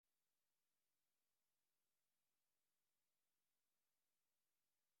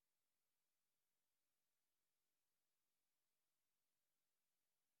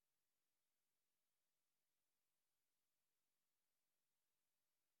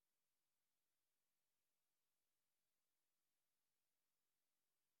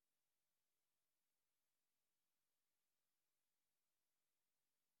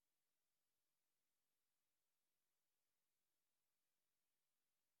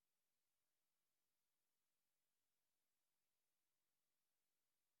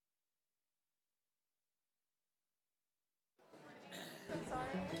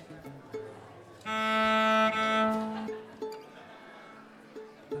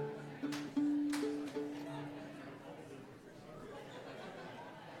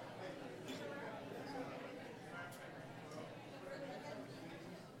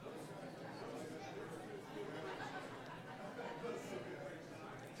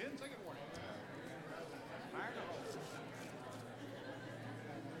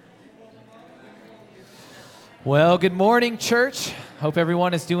Well, good morning, church. Hope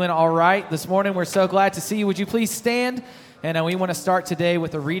everyone is doing all right. This morning, we're so glad to see you. Would you please stand? And we want to start today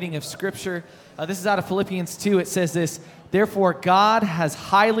with a reading of Scripture. This is out of Philippians 2. It says this, "Therefore God has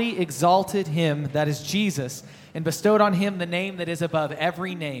highly exalted him," that is Jesus, "and bestowed on him the name that is above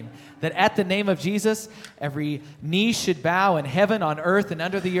every name, that at the name of Jesus every knee should bow in heaven, on earth, and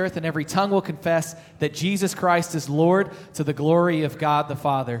under the earth, and every tongue will confess that Jesus Christ is Lord, to the glory of God the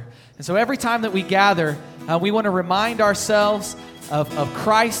Father." And so every time that we gather, we want to remind ourselves of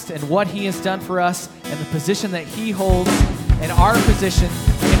Christ and what he has done for us and the position that he holds and our position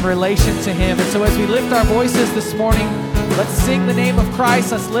in relation to him. And so as we lift our voices this morning, let's sing the name of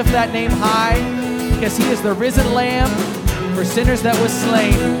Christ. Let's lift that name high, because he is the risen Lamb for sinners that was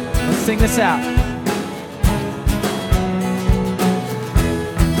slain. Let's sing this out.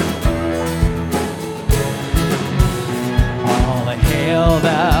 All hail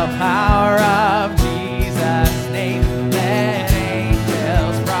the power of Jesus' name. Let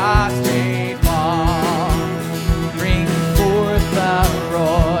angels prostrate fall. Bring forth the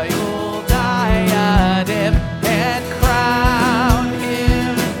royal diadem and crown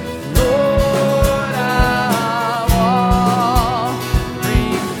him Lord of all.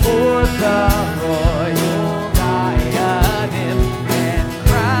 Bring forth the royal diadem and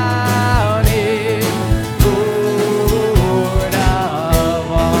crown him Lord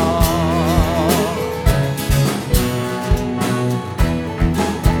of all.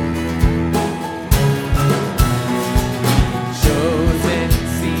 Chosen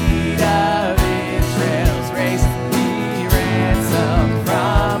seed of Israel's race, be ransomed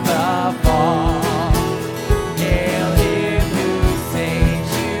from the fall. Hail him who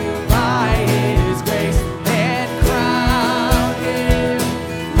saves you by his grace, and crown him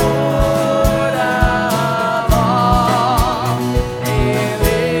Lord of all. Hail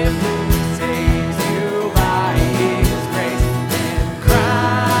him who saves you by his grace, and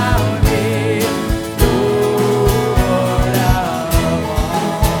crown him Lord of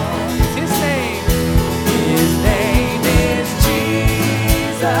all. His name is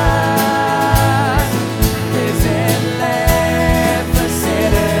Jesus, risen Lamb for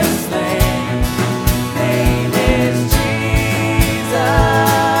sinners slain. Name is Jesus,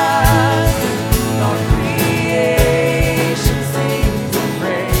 all creation sings the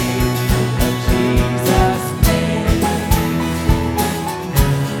praise of Jesus' name.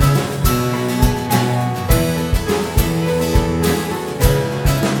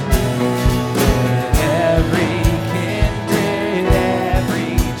 Every kindred,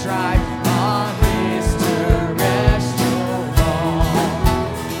 every tribe on this terrestrial hall,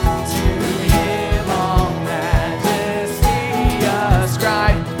 to him all majesty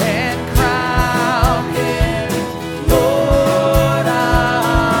ascribe, and crown him Lord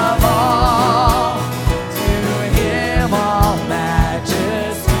of all. To him all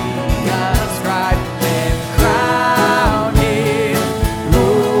majesty ascribe, and crown him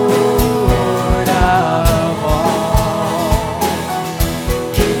Lord of all.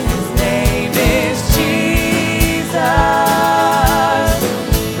 His name is Jesus,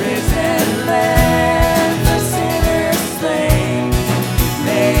 risen Lamb for sinners slain.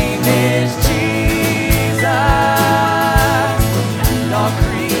 Name is Jesus, and all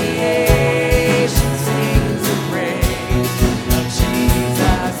creation sings the praise of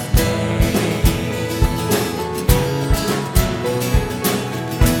Jesus' name.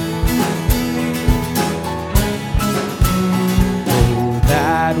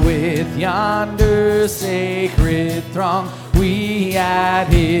 That with yonder sacred throng we at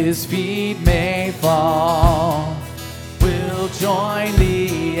his feet may fall. We'll join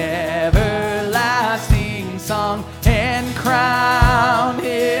the everlasting song and crown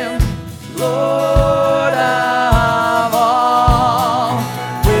him Lord of all.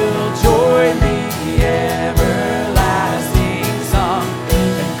 We'll join the everlasting song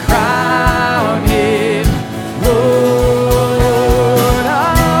and crown him Lord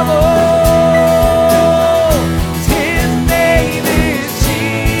of all. His name is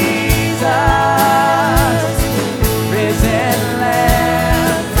Jesus, risen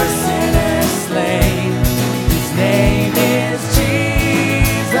Lamb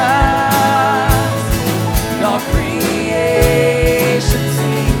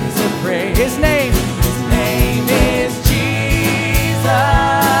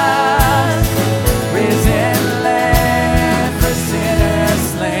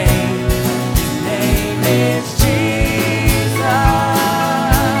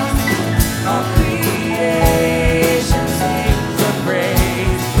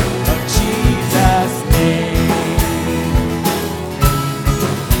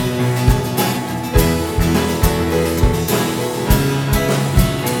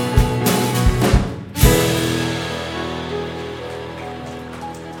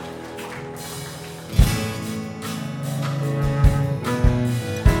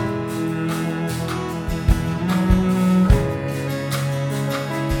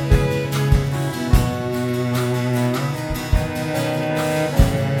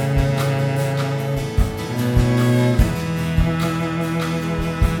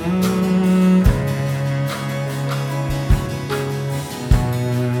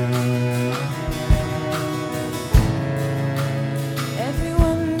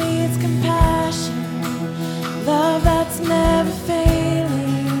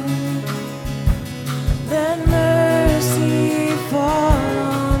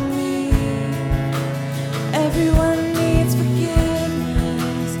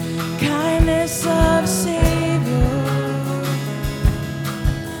Promise of Savior,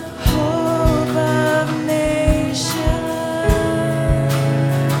 hope of nations.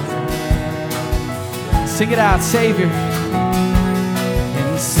 Sing it out, Savior.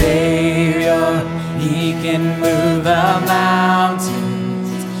 And Savior, He can move the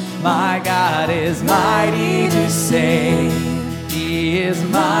mountains. My God is mighty to save. He is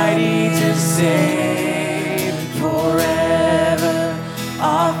mighty to save forever.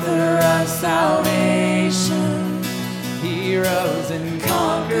 Author of salvation, He rose and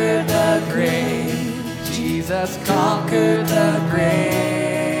conquered the grave. Jesus conquered the grave.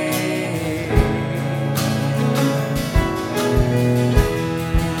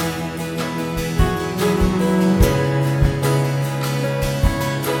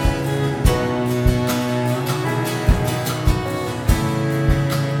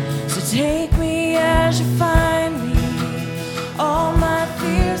 So take me as you find me, all my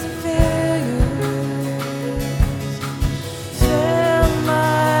fears and failures. Fill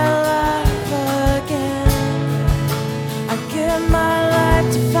my life again. I give my life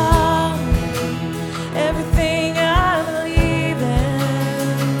to follow everything I believe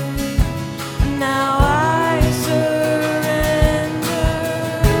in. Now I surrender.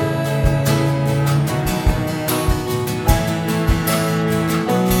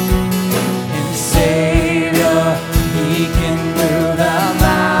 And Savior, He can move the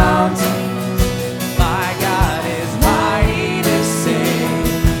mountains. My God is mighty to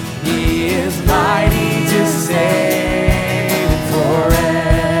save. He is mighty to save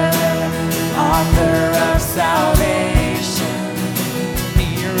forever. Author of salvation, He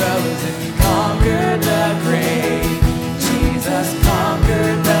rose and conquered the grave. Jesus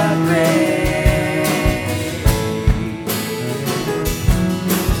conquered the grave.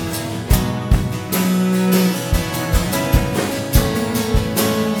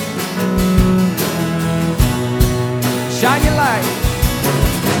 Shine your light.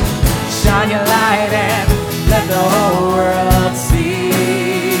 Shine your light and let the whole world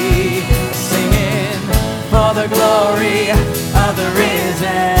see. Singing for the glory of the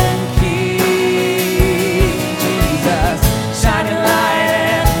risen King. Jesus, shine your light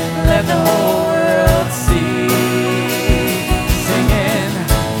and let the whole world see. Singing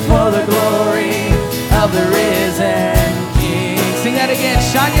for the glory of the risen King. Sing that again.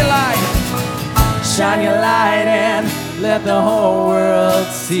 Shine your light. Shine your light and let the whole world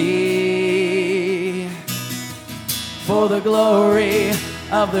see. For the glory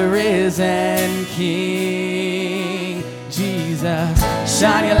of the risen King. Jesus,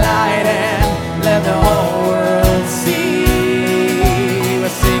 shine your light and let the whole world see. We're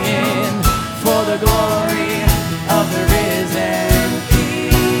singing for the glory of the risen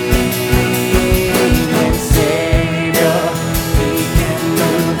King. And Savior, He can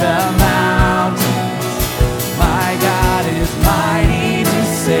move the mountains. My God is mighty to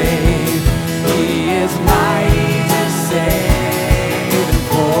save. He is mighty to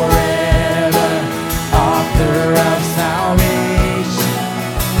save forever. Author of salvation,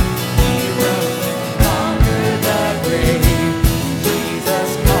 He rose and conquered the grave.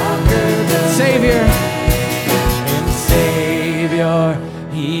 Jesus conquered the Savior. And Savior,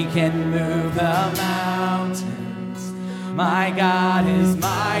 He can move the mountains. My God is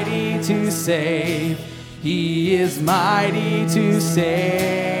mighty to save. He is mighty to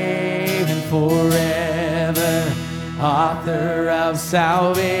save and forever. Author of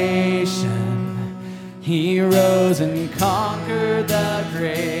salvation, He rose and conquered the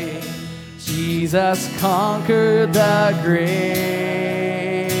grave. Jesus conquered the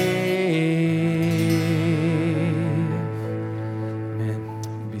grave.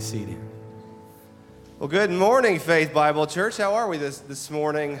 Amen. Be seated. Well, good morning, Faith Bible Church. How are we this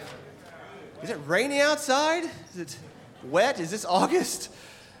morning? Is it rainy outside? Is it wet? Is this August?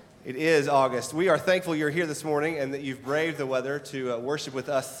 It is August. We are thankful you're here this morning and that you've braved the weather to worship with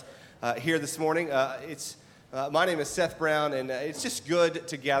us here this morning. My name is Seth Brown, and it's just good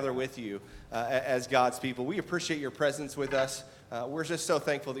to gather with you as God's people. We appreciate your presence with us. We're just so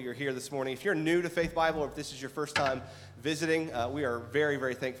thankful that you're here this morning. If you're new to Faith Bible, or if this is your first time visiting, we are very,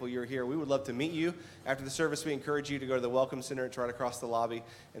 very thankful you're here. We would love to meet you. After the service, we encourage you to go to the Welcome Center. It's right across the lobby,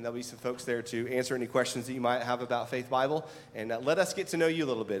 and there'll be some folks there to answer any questions that you might have about Faith Bible, and let us get to know you a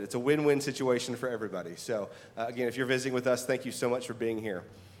little bit. It's a win-win situation for everybody. So, again, if you're visiting with us, thank you so much for being here.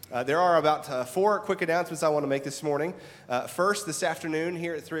 There are about 4 quick announcements I want to make this morning. First, this afternoon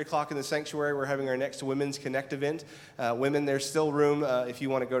here at 3 o'clock in the sanctuary, we're having our next Women's Connect event. Women, there's still room if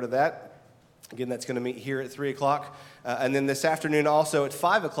you want to go to that. Again, that's going to meet here at 3 o'clock. And then this afternoon also at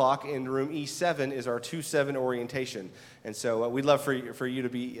 5 o'clock in room E7 is our 2-7 orientation. And so we'd love for you to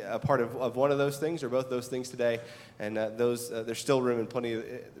be a part of one of those things or both those things today. And there's still room and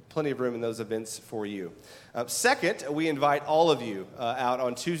plenty of room in those events for you. Second, we invite all of you out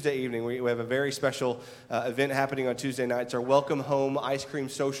on Tuesday evening. We have a very special event happening on Tuesday night. It's our Welcome Home Ice Cream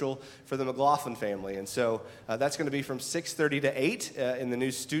Social for the McLaughlin family. And so that's going to be from 6:30 to 8 in the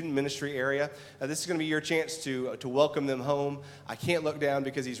new student ministry area. This is going to be your chance to welcome them home. I can't look down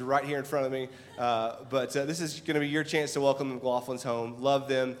because he's right here in front of me. But this is going to be your chance to welcome the McLaughlins home, love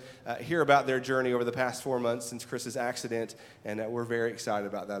them, hear about their journey over the past 4 months since Chris's accident, and we're very excited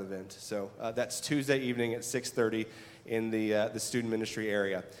about that event. So that's Tuesday evening at 6:30 in the student ministry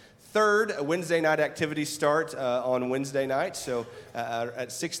area. Third, Wednesday night activities start on Wednesday night. So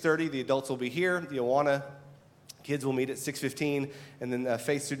at 6:30, the adults will be here. The Awana kids will meet at 6:15, and then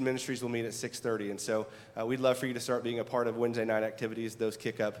Faith Student Ministries will meet at 6:30. And so we'd love for you to start being a part of Wednesday night activities. Those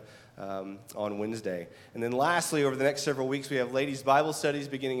kick up on Wednesday. And then lastly, over the next several weeks, we have ladies' Bible studies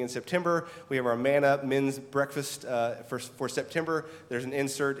beginning in September. We have our Man Up men's breakfast for September. There's an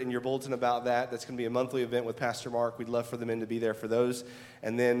insert in your bulletin about that. That's going to be a monthly event with Pastor Mark. We'd love for the men to be there for those.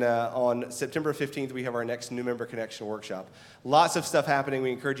 And then on September 15th, we have our next New Member Connection workshop. Lots of stuff happening.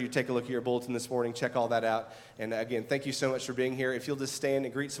 We encourage you to take a look at your bulletin this morning. Check all that out. And again, thank you so much for being here. If you'll just stand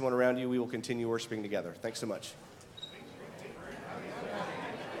and greet someone around you, we will continue worshiping together. Thanks so much.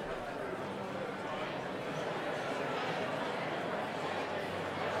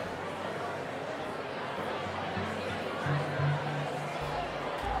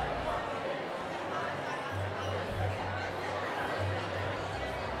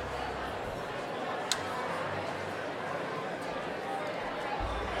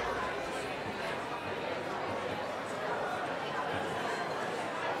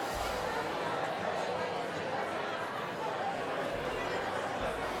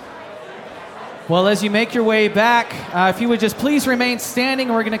 Well, as you make your way back, if you would just please remain standing,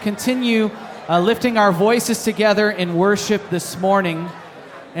 we're going to continue lifting our voices together in worship this morning.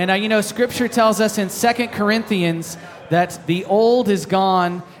 And Scripture tells us in 2 Corinthians that the old is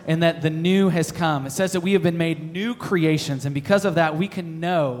gone and that the new has come. It says that we have been made new creations, and because of that, we can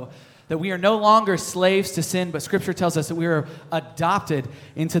know that we are no longer slaves to sin, but Scripture tells us that we are adopted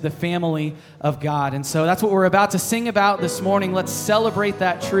into the family of God. And so that's what we're about to sing about this morning. Let's celebrate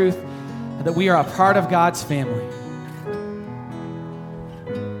that truth, that we are a part of God's family.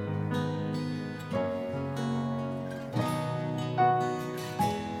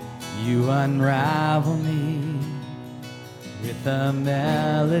 You unravel me with a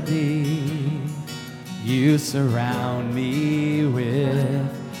melody. You surround me with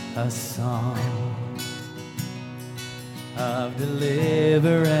a song of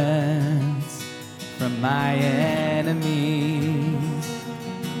deliverance from my enemies,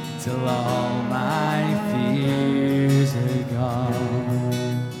 till all my fears are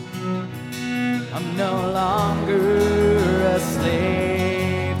gone. I'm no longer a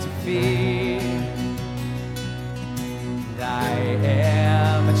slave to fear, and I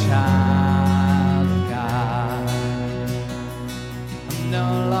am a child of God. I'm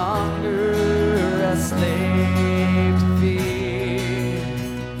no longer a slave to fear,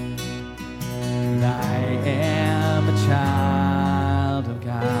 and I am a child of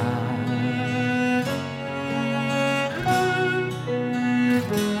God.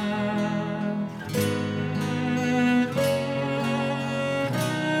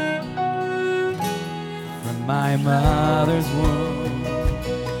 My mother's womb,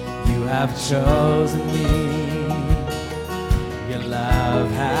 you have chosen me. Your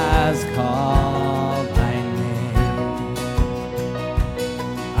love has called my name.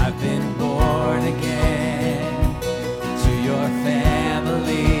 I've been born again to your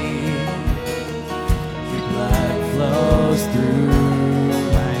family. Your blood flows through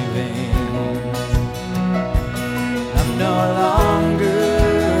my veins. I'm no longer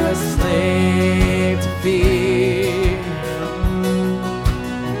a slave to fear.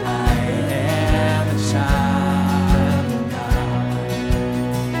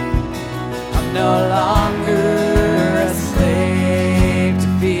 No longer a slave to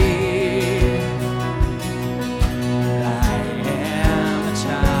fear. I am a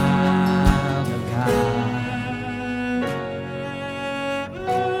child of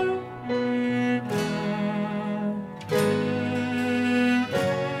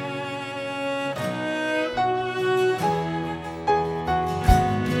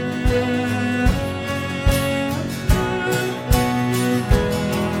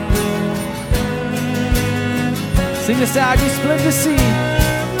Sing this out, you split the sea.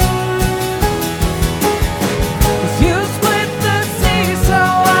 'Cause you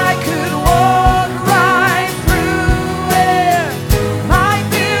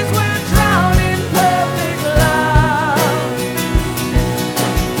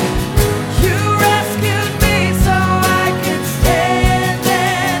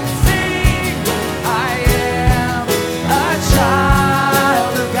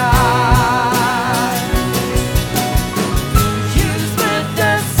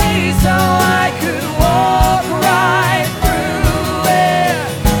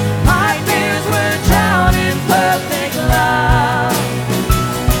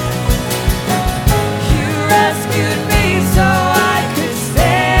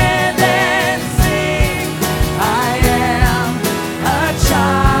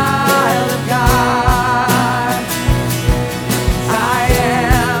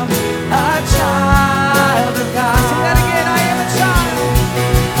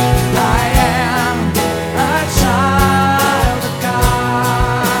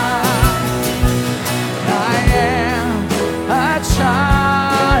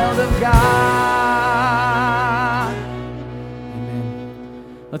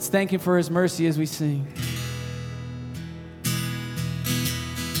Let's thank him for his mercy as we sing.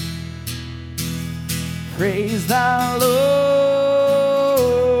 Praise the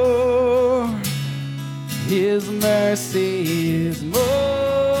Lord, his mercy is more.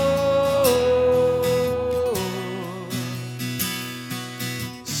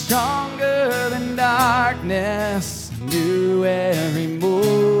 Stronger than darkness, new every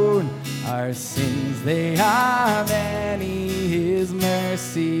morn. Our sins, they are many, his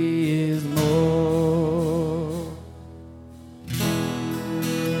mercy is more.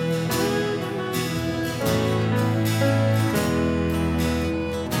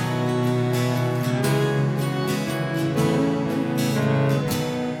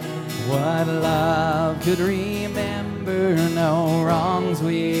 What love could remember, no wrongs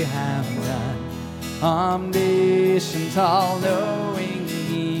we have done. Omniscient, all-knowing,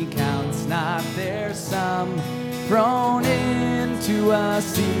 he counts not their sum. Thrown into a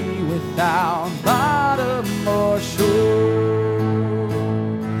sea without bottom or shore.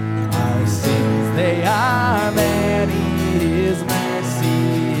 Our sins, they are many, his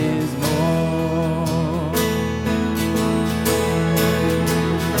mercy is more.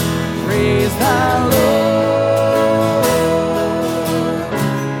 Praise the Lord,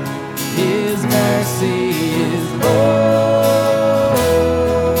 his mercy is more.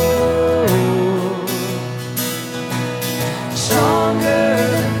 Stronger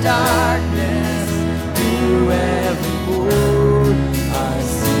than darkness, through every word. Our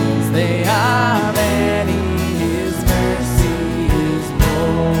sins, they are many, his mercy is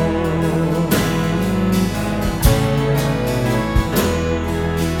more.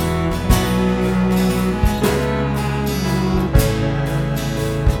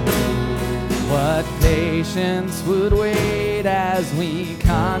 What patience would wait as we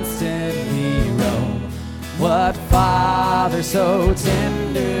constantly roam? What father so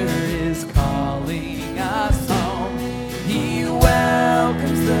tender is calling us home? He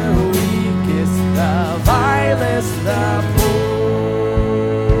welcomes the weakest, the vilest, the poor.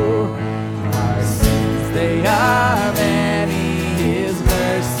 Our sins, they are many, his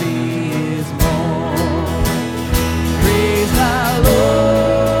mercy is more. Praise the Lord,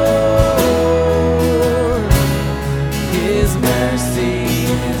 his mercy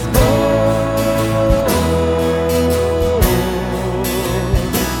is more.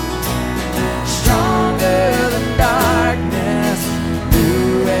 Stronger than darkness,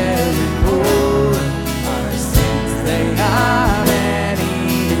 through every pore. Our sins, they are many,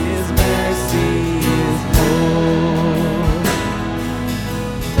 his mercy is more.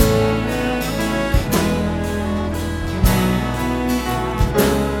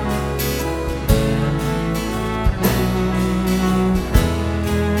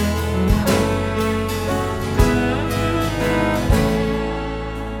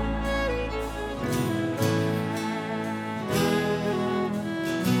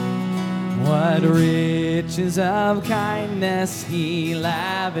 What riches of kindness he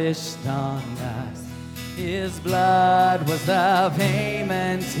lavished on us. His blood was the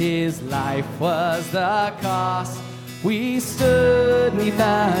payment, his life was the cost. We stood neath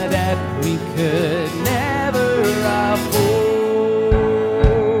a debt we could never afford.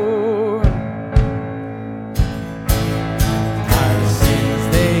 Our sins,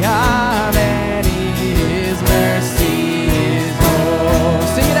 they are many, his mercy is more.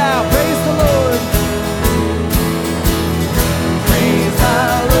 Sing it out, praise the Lord. Praise the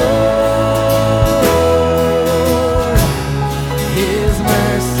Lord, his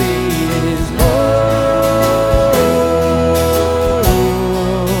mercy is more.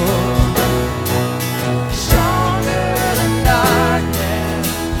 Stronger than darkness,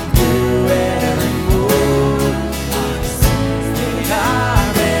 through every mood. Our sins, they are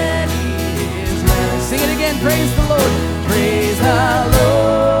many, his mercy. Sing it again, praise the Lord. Praise the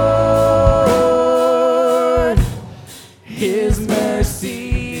Lord, his mercy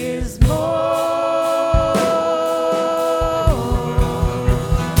is more.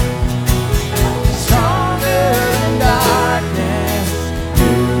 Stronger than darkness,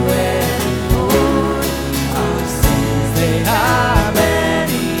 through every mood. Our sins, they are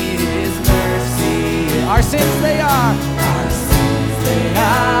many, his mercy. Our sins, they are. Our sins, they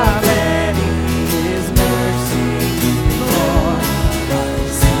are many, his mercy is more. Our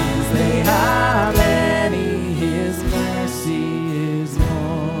sins, they are many, his mercy is more.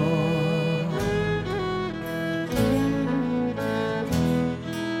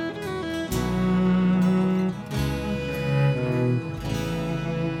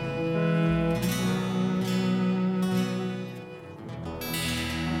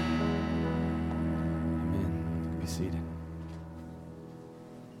 Amen. Be seated.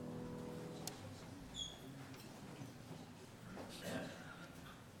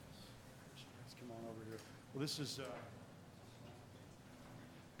 This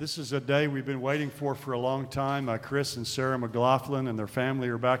is a day we've been waiting for a long time. Chris and Sarah McLaughlin and their family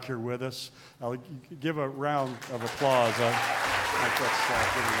are back here with us. I'll give a round of applause. I think that's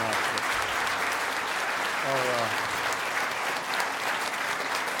pretty nice.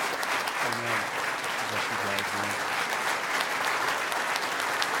 Amen. Bless you guys, man.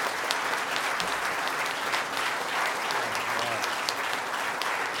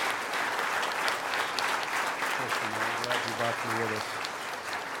 Glad you're back here with us.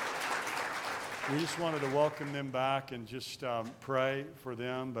 We just wanted to welcome them back and just pray for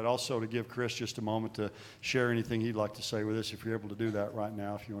them, but also to give Chris just a moment to share anything he'd like to say with us. If you're able to do that right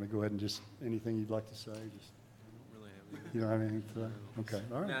now, if you want to go ahead and just anything you'd like to say. Just, you don't have anything to say? Okay,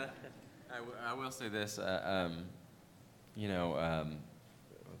 all right. Now, I will say this, the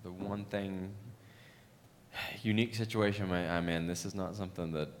one thing, unique situation I'm in, this is not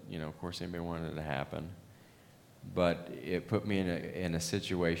something that, of course anybody wanted to happen. But it put me in a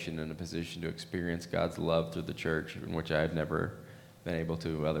situation, in a position to experience God's love through the church, in which I had never been able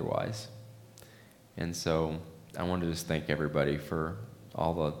to otherwise. And so I want to just thank everybody for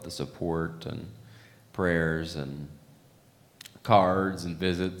all the support and prayers and cards and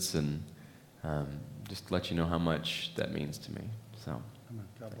visits, and just let you know how much that means to me. So,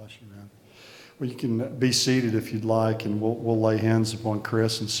 God bless you, man. Well, you can be seated if you'd like, and we'll lay hands upon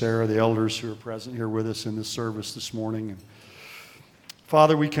Chris and Sarah, the elders who are present here with us in this service this morning. And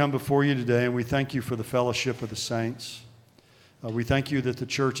Father, we come before you today, and we thank you for the fellowship of the saints. We thank you that the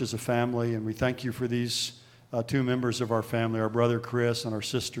church is a family, and we thank you for these two members of our family, our brother Chris and our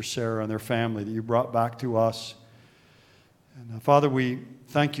sister Sarah and their family that you brought back to us. And Father, we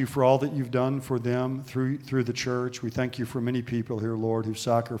thank you for all that you've done for them through the church. We thank you for many people here, Lord, who've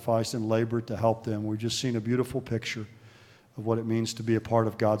sacrificed and labored to help them. We've just seen a beautiful picture of what it means to be a part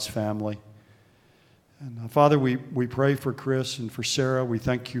of God's family. And Father, we pray for Chris and for Sarah. We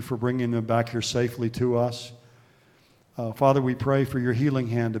thank you for bringing them back here safely to us. Father, we pray for your healing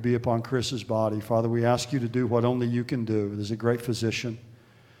hand to be upon Chris's body. Father, we ask you to do what only you can do as a great physician.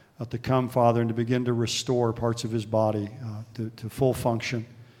 To come, Father, and to begin to restore parts of his body to full function.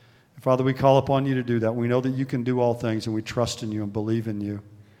 And Father, we call upon you to do that. We know that you can do all things, and we trust in you and believe in you.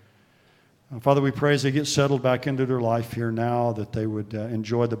 Father, we pray as they get settled back into their life here now that they would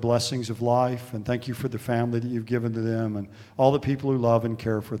enjoy the blessings of life, and thank you for the family that you've given to them and all the people who love and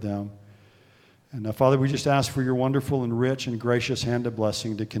care for them. And Father, we just ask for your wonderful and rich and gracious hand of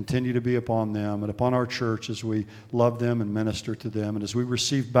blessing to continue to be upon them and upon our church as we love them and minister to them, and as we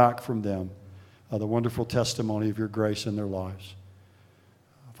receive back from them the wonderful testimony of your grace in their lives.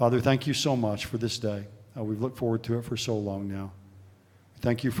 Father, thank you so much for this day. We've looked forward to it for so long now.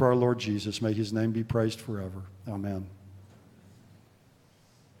 Thank you for our Lord Jesus. May his name be praised forever. Amen.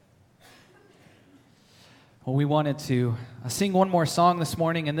 Well, we wanted to sing one more song this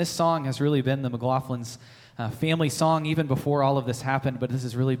morning, and this song has really been the McLaughlin's family song even before all of this happened, but this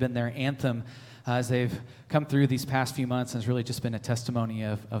has really been their anthem as they've come through these past few months, and has really just been a testimony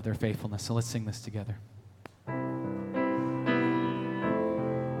of their faithfulness. So let's sing this together.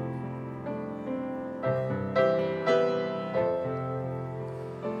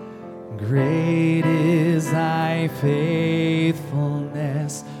 Great is thy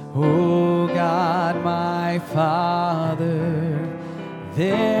faithfulness, O God, my Father.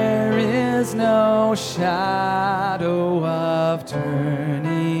 There is no shadow of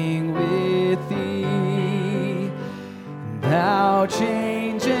turning with thee. Thou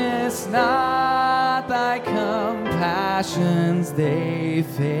changest not, thy compassions, they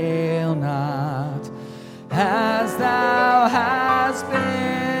fail not. As thou hast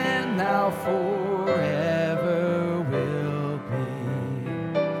been, thou forever will be.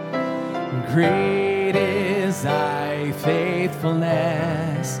 Great is thy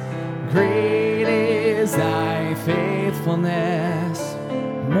faithfulness, great is thy faithfulness.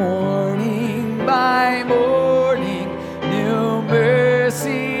 Morning by morning, new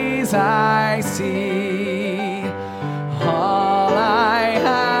mercies I see. All I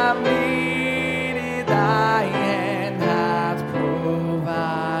have needed, thy hand hath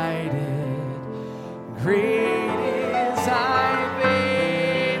provided. Great is thy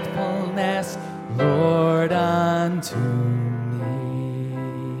faithfulness, Lord, unto me.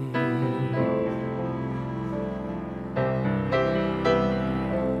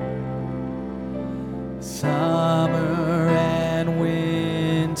 Summer and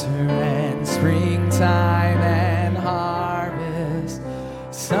winter and springtime and harvest,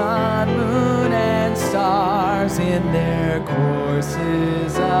 sun, moon, and stars in their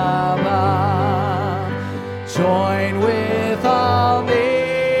courses above, join with all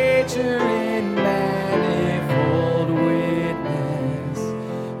nature in manifold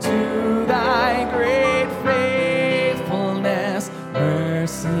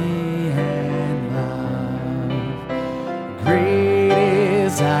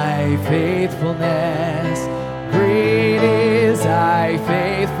faithfulness. Great is thy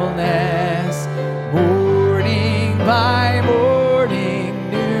faithfulness. Morning by morning,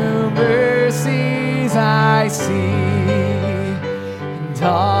 new mercies I see. And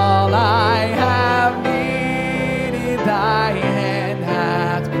all I have needed, thy hand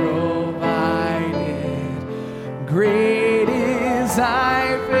hath provided. Great is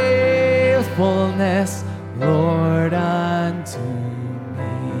thy faithfulness, Lord, unto me.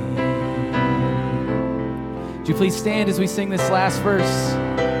 Would you please stand as we sing this last verse?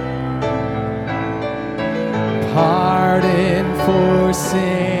 Pardon for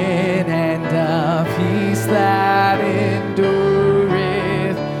sin and a peace that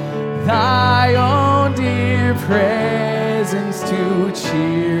endureth, thy own dear presence to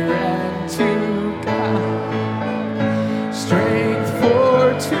cheer and to guide, strength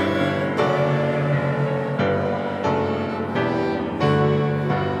for two.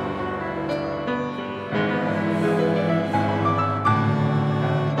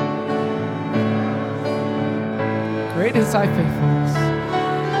 Great is thy faithfulness.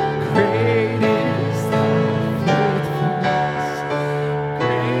 Great is thy faithfulness.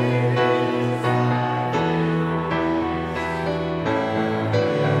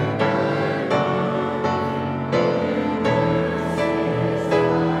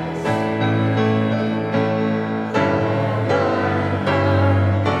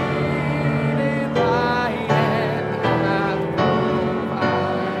 Great is thy hand hath provided.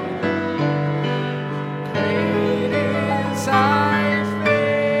 Great is thy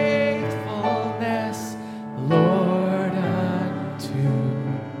faithfulness, Lord, unto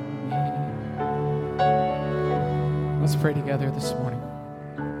me. Let's pray together this morning.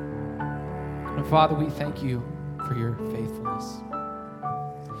 And Father, we thank you for your faithfulness.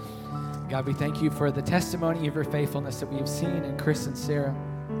 God, we thank you for the testimony of your faithfulness that we have seen in Chris and Sarah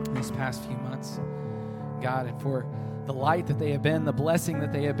in these past few months. God, and for the light that they have been, the blessing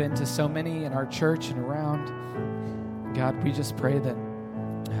that they have been to so many in our church and around. God, we just pray that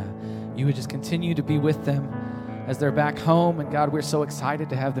you would just continue to be with them as they're back home. And God, we're so excited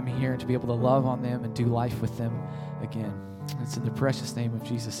to have them here and to be able to love on them and do life with them again. It's in the precious name of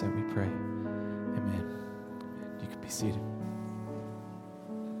Jesus that we pray. Amen. You can be seated.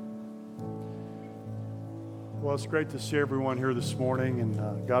 Well, it's great to see everyone here this morning,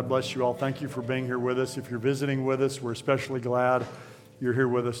 and God bless you all. Thank you for being here with us. If you're visiting with us, we're especially glad you're here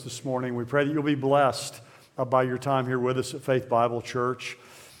with us this morning. We pray that you'll be blessed by your time here with us at Faith Bible Church.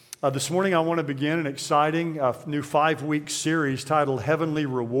 This morning, I want to begin an exciting new 5-week series titled Heavenly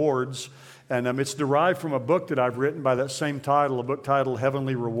Rewards. And it's derived from a book that I've written by that same title, a book titled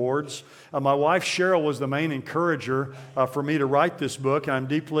Heavenly Rewards. My wife, Cheryl, was the main encourager for me to write this book, and I'm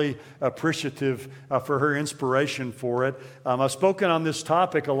deeply appreciative for her inspiration for it. I've spoken on this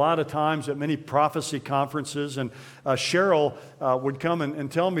topic a lot of times at many prophecy conferences, and Cheryl would come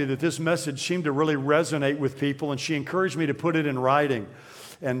and tell me that this message seemed to really resonate with people, and she encouraged me to put it in writing.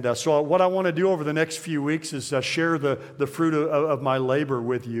 And so what I want to do over the next few weeks is share the fruit of my labor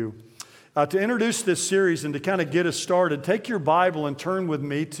with you. To introduce this series and to kind of get us started, take your Bible and turn with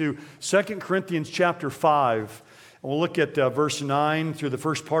me to 2 Corinthians chapter 5. And we'll look at verse 9 through the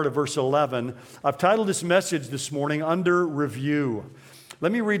first part of verse 11. I've titled this message this morning, Under Review.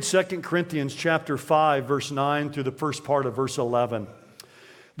 Let me read 2 Corinthians chapter 5, verse 9 through the first part of verse 11.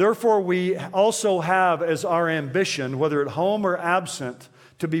 Therefore we also have as our ambition, whether at home or absent,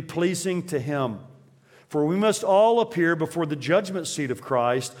 to be pleasing to Him. For we must all appear before the judgment seat of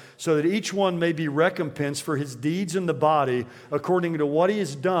Christ, so that each one may be recompensed for his deeds in the body, according to what he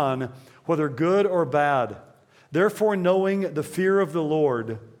has done, whether good or bad. Therefore, knowing the fear of the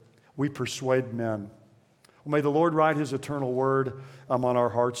Lord, we persuade men. Well, may the Lord write His eternal word on our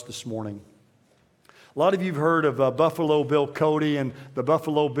hearts this morning. A lot of you have heard of Buffalo Bill Cody and the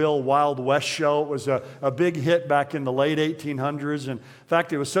Buffalo Bill Wild West show. It was a big hit back in the late 1800s. And in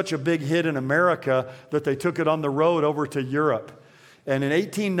fact, it was such a big hit in America that they took it on the road over to Europe. And in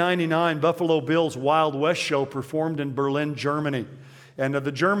 1899, Buffalo Bill's Wild West show performed in Berlin, Germany. And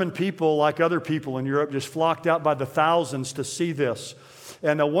the German people, like other people in Europe, just flocked out by the thousands to see this.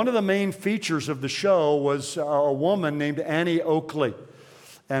 And one of the main features of the show was a woman named Annie Oakley.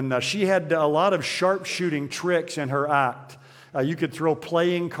 And she had a lot of sharpshooting tricks in her act. You could throw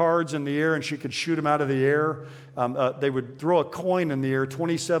playing cards in the air and she could shoot them out of the air. They would throw a coin in the air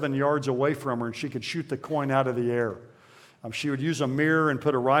 27 yards away from her and she could shoot the coin out of the air. She would use a mirror and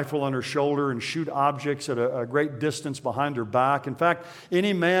put a rifle on her shoulder and shoot objects at a great distance behind her back. In fact,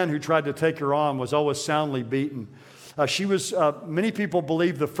 any man who tried to take her on was always soundly beaten. She was, many people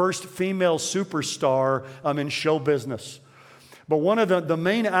believe, the first female superstar in show business. But one of the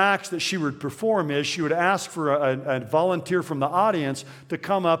main acts that she would perform is she would ask for a volunteer from the audience to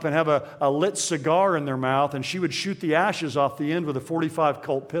come up and have a lit cigar in their mouth, and she would shoot the ashes off the end with a .45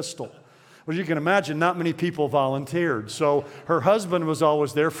 Colt pistol. Well, you can imagine not many people volunteered. So her husband was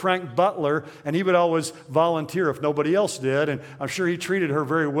always there, Frank Butler, and he would always volunteer if nobody else did, and I'm sure he treated her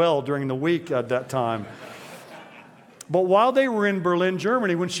very well during the week at that time. But while they were in Berlin,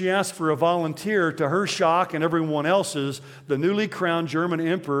 Germany, when she asked for a volunteer, to her shock and everyone else's, the newly crowned German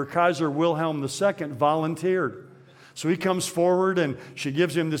Emperor, Kaiser Wilhelm II, volunteered. So he comes forward and she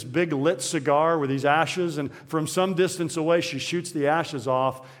gives him this big lit cigar with these ashes, and from some distance away she shoots the ashes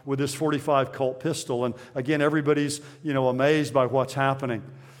off with this .45 Colt pistol. And again, everybody's amazed by what's happening.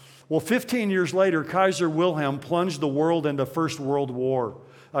 Well, 15 years later, Kaiser Wilhelm plunged the world into First World War.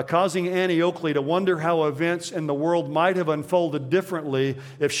 Causing Annie Oakley to wonder how events in the world might have unfolded differently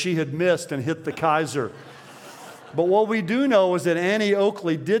if she had missed and hit the Kaiser. But what we do know is that Annie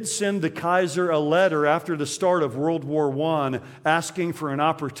Oakley did send the Kaiser a letter after the start of World War I asking for an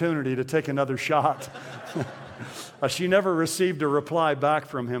opportunity to take another shot. She never received a reply back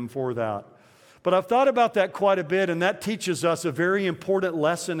from him for that. But I've thought about that quite a bit, and that teaches us a very important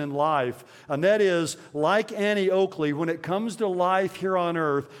lesson in life. And that is, like Annie Oakley, when it comes to life here on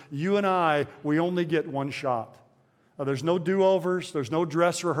earth, you and I, we only get one shot. There's no do-overs, there's no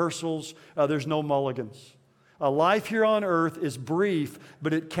dress rehearsals, there's no mulligans. Life here on earth is brief,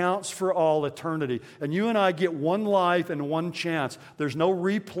 but it counts for all eternity. And you and I get one life and one chance. There's no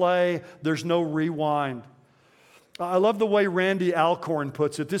replay, there's no rewind. I love the way Randy Alcorn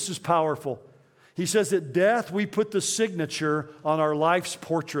puts it. This is powerful. He says, at death, we put the signature on our life's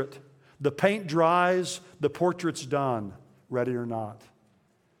portrait. The paint dries, the portrait's done, ready or not.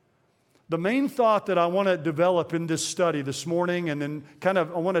 The main thought that I want to develop in this study this morning, and then I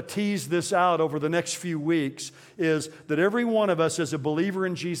want to tease this out over the next few weeks, is that every one of us as a believer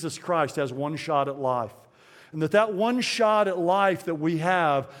in Jesus Christ has one shot at life. And that one shot at life that we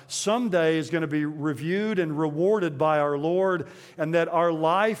have someday is going to be reviewed and rewarded by our Lord, and that our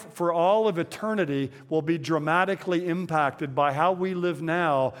life for all of eternity will be dramatically impacted by how we live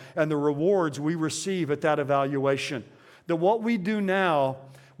now and the rewards we receive at that evaluation. That what we do now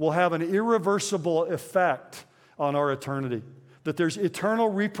will have an irreversible effect on our eternity. That there's eternal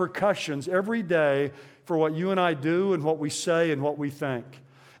repercussions every day for what you and I do and what we say and what we think.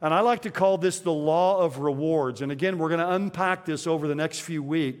 And I like to call this the law of rewards. And again, we're going to unpack this over the next few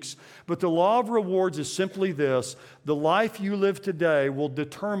weeks. But the law of rewards is simply this: the life you live today will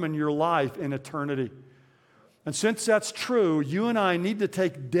determine your life in eternity. And since that's true, you and I need to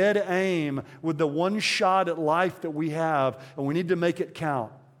take dead aim with the one shot at life that we have, and we need to make it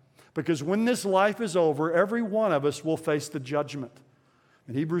count. Because when this life is over, every one of us will face the judgment.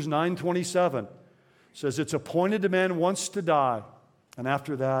 In Hebrews 9:27, it says, it's appointed to man once to die, and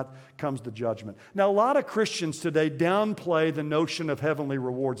after that comes the judgment. Now, a lot of Christians today downplay the notion of heavenly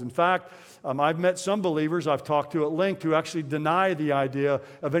rewards. In fact, I've met some believers I've talked to at length who actually deny the idea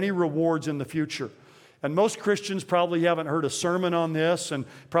of any rewards in the future. And most Christians probably haven't heard a sermon on this, and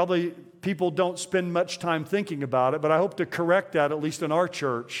probably people don't spend much time thinking about it, but I hope to correct that, at least in our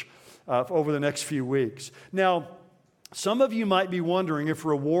church, over the next few weeks. Now, some of you might be wondering if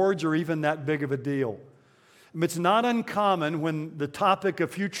rewards are even that big of a deal. It's not uncommon when the topic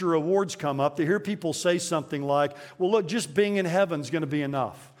of future rewards come up to hear people say something like, well, look, just being in heaven is going to be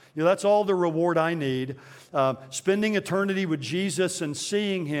enough. That's all the reward I need. Spending eternity with Jesus and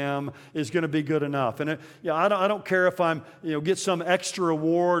seeing Him is going to be good enough. And I don't care if I'm get some extra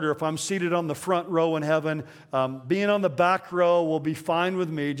award or if I'm seated on the front row in heaven. Being on the back row will be fine with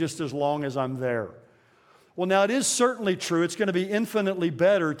me just as long as I'm there. Well, now it is certainly true. It's going to be infinitely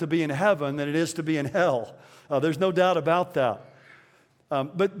better to be in heaven than it is to be in hell. There's no doubt about that.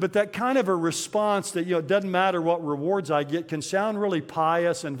 But that kind of a response that it doesn't matter what rewards I get can sound really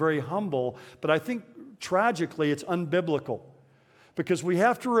pious and very humble, but I think tragically it's unbiblical. Because we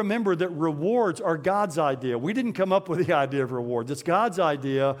have to remember that rewards are God's idea. We didn't come up with the idea of rewards. It's God's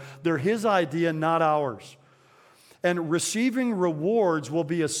idea. They're His idea, not ours. And receiving rewards will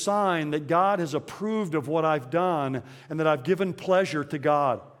be a sign that God has approved of what I've done and that I've given pleasure to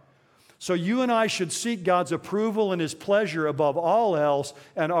God. So you and I should seek God's approval and His pleasure above all else,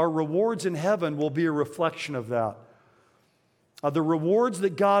 and our rewards in heaven will be a reflection of that. The rewards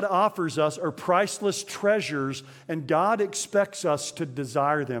that God offers us are priceless treasures, and God expects us to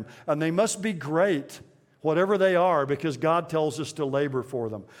desire them. And they must be great, whatever they are, because God tells us to labor for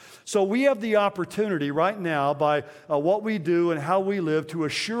them. So we have the opportunity right now, by what we do and how we live, to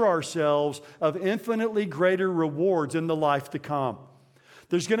assure ourselves of infinitely greater rewards in the life to come.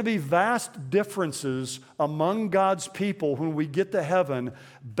 There's going to be vast differences among God's people when we get to heaven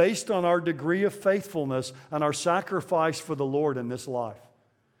based on our degree of faithfulness and our sacrifice for the Lord in this life.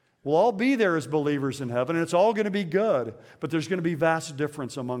 We'll all be there as believers in heaven, and it's all going to be good, but there's going to be vast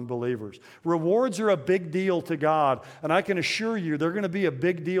difference among believers. Rewards are a big deal to God, and I can assure you they're going to be a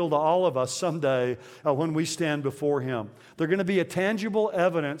big deal to all of us someday when we stand before Him. They're going to be a tangible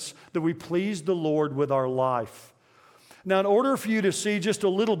evidence that we pleased the Lord with our life. Now, in order for you to see just a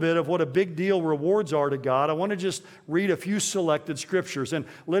little bit of what a big deal rewards are to God, I want to just read a few selected scriptures. And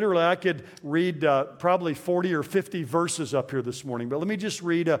literally, I could read probably 40 or 50 verses up here this morning, but let me just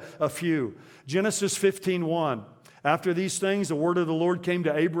read a few. Genesis 15:1. After these things, the word of the Lord came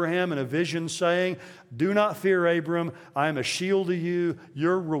to Abraham in a vision, saying, "Do not fear, Abram. I am a shield to you.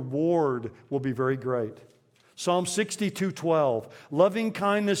 Your reward will be very great." Psalm 62:12, "Loving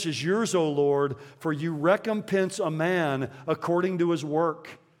kindness is yours, O Lord, for you recompense a man according to his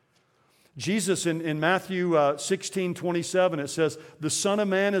work." Jesus in Matthew 16:27, it says, "The Son of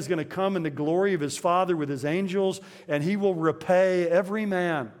Man is going to come in the glory of His Father with His angels, and He will repay every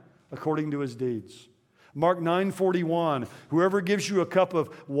man according to his deeds." Mark 9:41, "Whoever gives you a cup of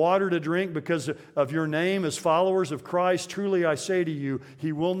water to drink because of your name as followers of Christ, truly I say to you,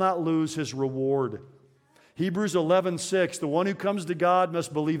 he will not lose his reward." Hebrews 11:6, "The one who comes to God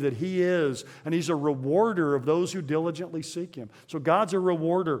must believe that He is, and He's a rewarder of those who diligently seek Him." So God's a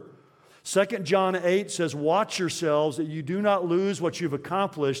rewarder. 2 John 8 says, "Watch yourselves that you do not lose what you've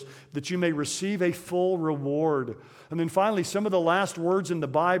accomplished, that you may receive a full reward." And then finally, some of the last words in the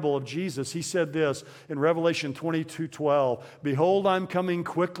Bible of Jesus, He said this in Revelation 22:12, "Behold, I'm coming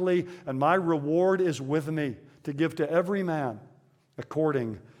quickly, and my reward is with me, to give to every man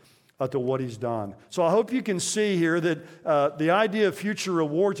according to what he's done." So I hope you can see here that the idea of future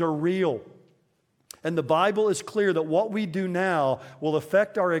rewards are real. And the Bible is clear that what we do now will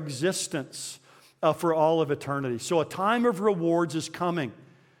affect our existence for all of eternity. So a time of rewards is coming.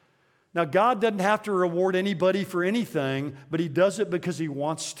 Now, God doesn't have to reward anybody for anything, but He does it because He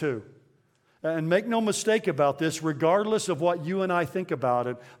wants to. And make no mistake about this, regardless of what you and I think about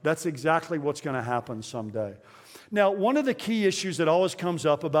it, that's exactly what's going to happen someday. Now, one of the key issues that always comes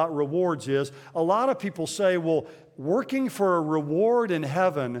up about rewards is a lot of people say, well, working for a reward in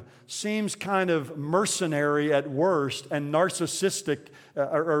heaven seems kind of mercenary at worst and narcissistic,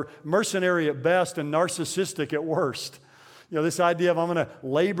 or mercenary at best and narcissistic at worst. You know, this idea of I'm going to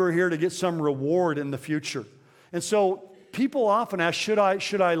labor here to get some reward in the future. And so people often ask, should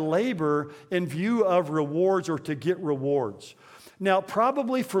I labor in view of rewards or to get rewards? Now,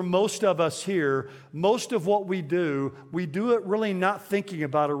 probably for most of us here, most of what we do it really not thinking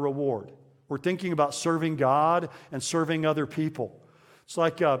about a reward. We're thinking about serving God and serving other people. It's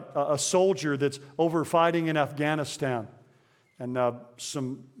like a soldier that's over fighting in Afghanistan and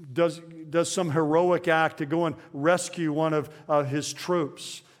does some heroic act to go and rescue one of his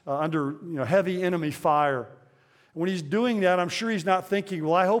troops under heavy enemy fire. When he's doing that, I'm sure he's not thinking,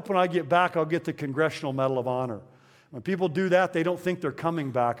 well, I hope when I get back I'll get the Congressional Medal of Honor. When people do that, they don't think they're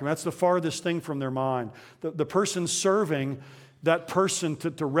coming back. And that's the farthest thing from their mind. The person serving that person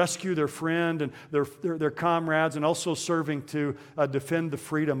to rescue their friend and their comrades, and also serving to defend the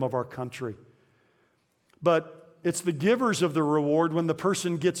freedom of our country. But it's the givers of the reward when the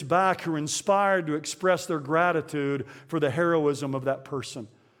person gets back who are inspired to express their gratitude for the heroism of that person.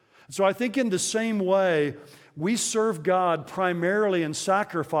 So I think in the same way, we serve God primarily in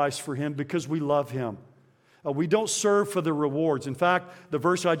sacrifice for Him because we love Him. We don't serve for the rewards. In fact, the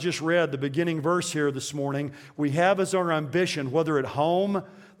verse I just read, the beginning verse here this morning, we have as our ambition, whether at home,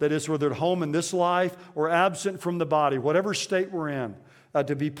 that is, whether at home in this life or absent from the body, whatever state we're in,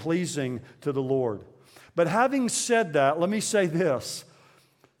 to be pleasing to the Lord. But having said that, let me say this.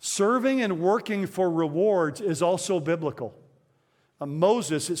 Serving and working for rewards is also biblical.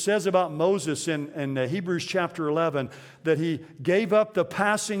 Moses, it says about Moses in Hebrews chapter 11 that he gave up the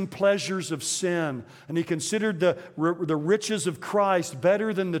passing pleasures of sin, and he considered the riches of Christ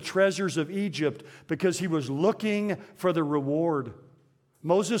better than the treasures of Egypt because he was looking for the reward.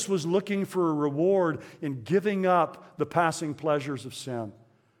 Moses was looking for a reward in giving up the passing pleasures of sin.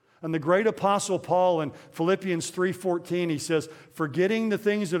 And the great apostle Paul in Philippians 3:14, he says, "Forgetting the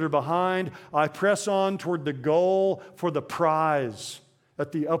things that are behind, I press on toward the goal for the prize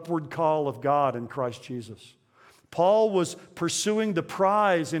at the upward call of God in Christ Jesus." Paul was pursuing the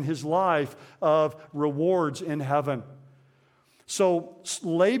prize in his life of rewards in heaven. So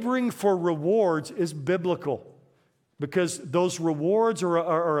laboring for rewards is biblical, because those rewards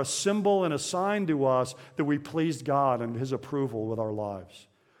are a symbol and a sign to us that we pleased God and His approval with our lives.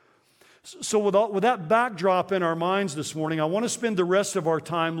 So with that backdrop in our minds this morning, I want to spend the rest of our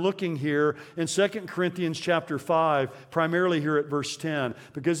time looking here in 2 Corinthians chapter 5, primarily here at verse 10,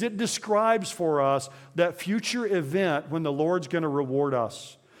 because it describes for us that future event when the Lord's going to reward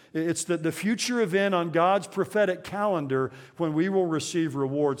us. It's the future event on God's prophetic calendar when we will receive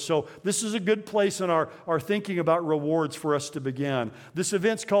rewards. So this is a good place in our thinking about rewards for us to begin. This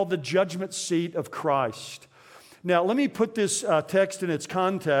event's called the judgment seat of Christ. Now, let me put this text in its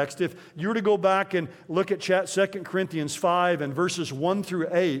context. If you were to go back and look at 2 Corinthians 5 and verses 1 through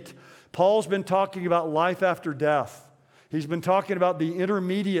 8, Paul's been talking about life after death. He's been talking about the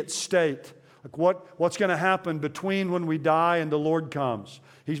intermediate state, like what's going to happen between when we die and the Lord comes.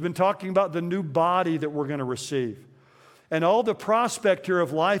 He's been talking about the new body that we're going to receive. And all the prospect here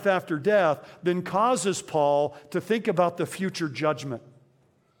of life after death then causes Paul to think about the future judgment.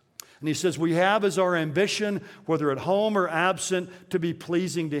 And he says, we have as our ambition, whether at home or absent, to be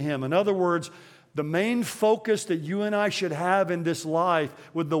pleasing to Him. In other words, the main focus that you and I should have in this life,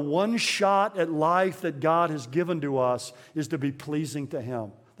 with the one shot at life that God has given to us, is to be pleasing to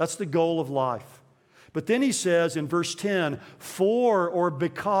Him. That's the goal of life. But then he says in verse 10, for or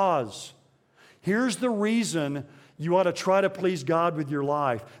because. Here's the reason you ought to try to please God with your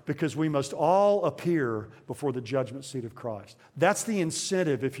life, because we must all appear before the judgment seat of Christ. That's the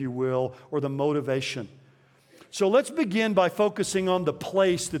incentive, if you will, or the motivation. So let's begin by focusing on the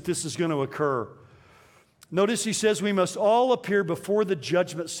place that this is going to occur. Notice he says we must all appear before the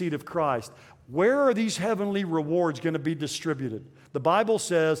judgment seat of Christ. Where are these heavenly rewards going to be distributed? The Bible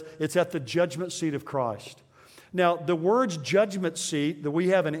says it's at the judgment seat of Christ. Now, the words judgment seat that we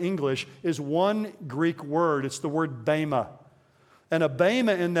have in English is one Greek word. It's the word bema. And a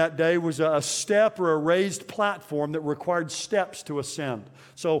bema in that day was a step or a raised platform that required steps to ascend.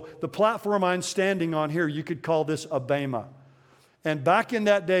 So the platform I'm standing on here, you could call this a bema. And back in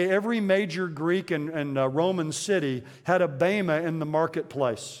that day, every major Greek and Roman city had a bema in the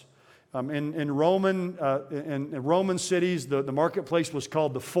marketplace. In Roman cities, the marketplace was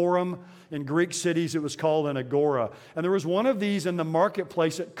called the Forum. In Greek cities, it was called an agora. And there was one of these in the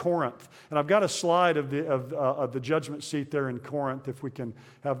marketplace at Corinth. And I've got a slide of the judgment seat there in Corinth, if we can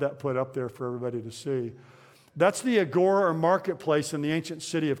have that put up there for everybody to see. That's the agora or marketplace in the ancient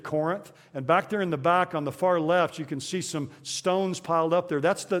city of Corinth. And back there in the back on the far left, you can see some stones piled up there.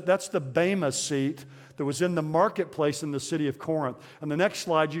 That's the bema seat that was in the marketplace in the city of Corinth. And the next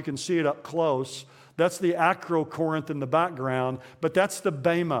slide, you can see it up close. That's the Acro-Corinth in the background, but that's the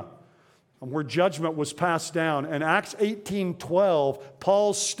bema, where judgment was passed down. And Acts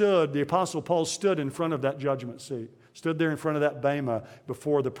 18:12, the Apostle Paul stood in front of that judgment seat, stood there in front of that bema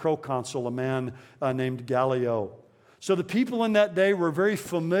before the proconsul, a man named Gallio. So the people in that day were very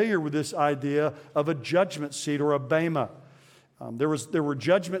familiar with this idea of a judgment seat or a bema. There were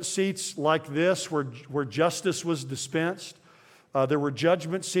judgment seats like this where justice was dispensed. There were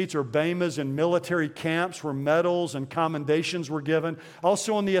judgment seats or bemas in military camps where medals and commendations were given.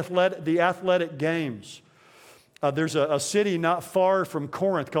 Also in the athletic games. There's a city not far from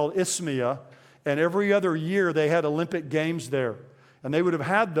Corinth called Isthmia, and every other year they had Olympic Games there. And they would have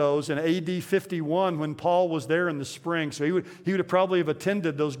had those in AD 51 when Paul was there in the spring. So he would have probably have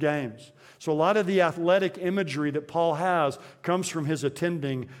attended those games. So a lot of the athletic imagery that Paul has comes from his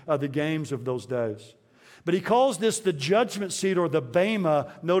attending the games of those days. But he calls this the judgment seat or the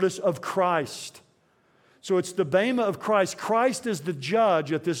bema, notice, of Christ. So it's the bema of Christ. Christ is the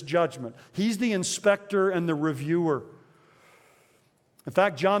judge at this judgment. He's the inspector and the reviewer. In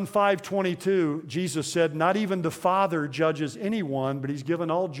fact, John 5:22, Jesus said, not even the Father judges anyone, but He's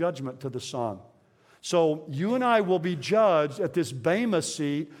given all judgment to the Son. So you and I will be judged at this bema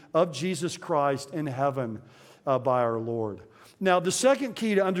seat of Jesus Christ in heaven by our Lord. Now, the second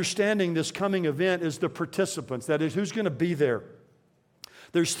key to understanding this coming event is the participants. That is, who's going to be there.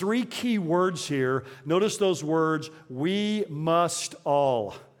 There's three key words here. Notice those words, we must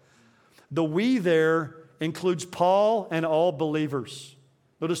all. The we there includes Paul and all believers.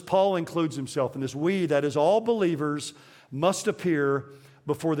 Notice Paul includes himself in this. We, that is, all believers, must appear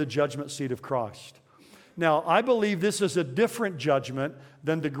before the judgment seat of Christ. Now, I believe this is a different judgment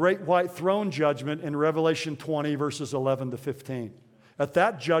than the great white throne judgment in Revelation 20, verses 11 to 15. At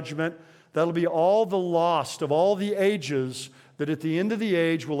that judgment, that'll be all the lost of all the ages that at the end of the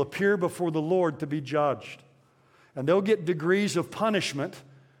age will appear before the Lord to be judged. And they'll get degrees of punishment,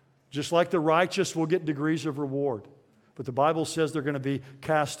 just like the righteous will get degrees of reward. But the Bible says they're going to be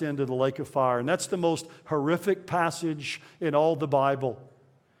cast into the lake of fire. And that's the most horrific passage in all the Bible.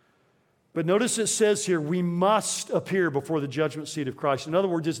 But notice it says here, we must appear before the judgment seat of Christ. In other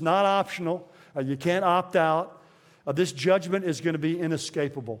words, it's not optional. You can't opt out. This judgment is going to be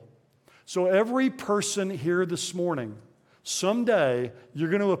inescapable. So every person here this morning, someday you're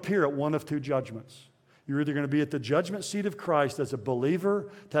going to appear at one of two judgments. You're either going to be at the judgment seat of Christ as a believer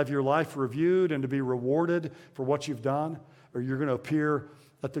to have your life reviewed and to be rewarded for what you've done, or you're going to appear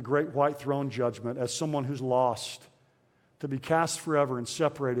at the great white throne judgment as someone who's lost, to be cast forever and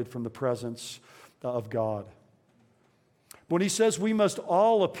separated from the presence of God. When he says we must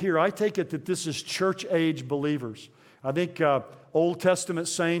all appear, I take it that this is church age believers. I think Old Testament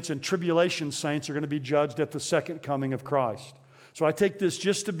saints and tribulation saints are going to be judged at the second coming of Christ. So I take this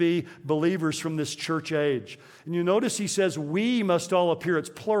just to be believers from this church age. And you notice he says we must all appear. It's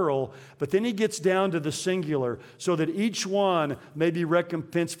plural, but then he gets down to the singular so that each one may be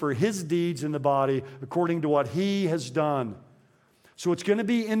recompensed for his deeds in the body according to what he has done. So it's going to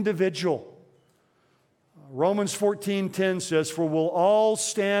be individual. Romans 14:10 says, "For we'll all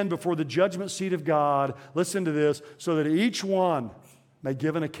stand before the judgment seat of God," listen to this, "so that each one may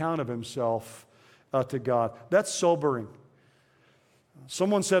give an account of himself to God." That's sobering.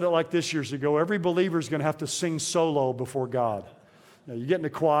 Someone said it like this years ago: every believer is going to have to sing solo before God. You get in the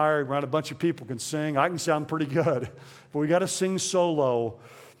choir, around a bunch of people can sing. I can sound pretty good, but we got to sing solo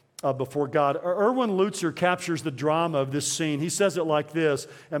before God. Erwin Lutzer captures the drama of this scene. He says it like this: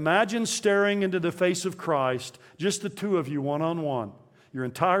 imagine staring into the face of Christ, just the two of you, one-on-one. Your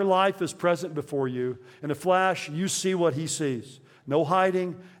entire life is present before you. In a flash, you see what he sees. No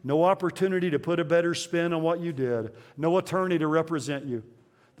hiding, no opportunity to put a better spin on what you did, no attorney to represent you.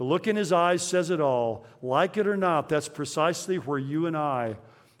 The look in his eyes says it all. Like it or not, that's precisely where you and I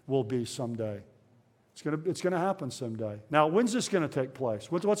will be someday. It's going to happen someday. Now, when's this going to take place?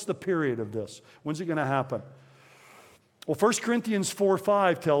 What's the period of this? When's it going to happen? Well, 1 Corinthians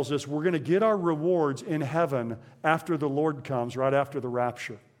 4:5 tells us we're going to get our rewards in heaven after the Lord comes, right after the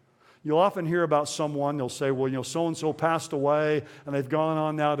rapture. You'll often hear about someone, they'll say, well, so-and-so passed away and they've gone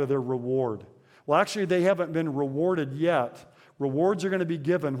on now to their reward. Well, actually, they haven't been rewarded yet. Rewards are going to be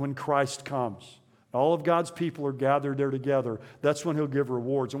given when Christ comes. All of God's people are gathered there together. That's when he'll give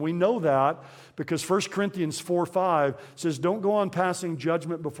rewards. And we know that because 1 Corinthians 4:5 says, don't go on passing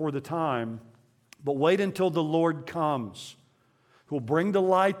judgment before the time, but wait until the Lord comes, who will bring to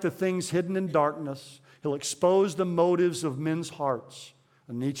light the things hidden in darkness. He'll expose the motives of men's hearts,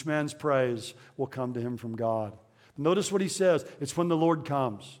 and each man's praise will come to him from God. Notice what he says. It's when the Lord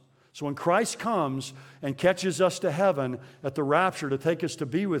comes. So when Christ comes and catches us to heaven at the rapture to take us to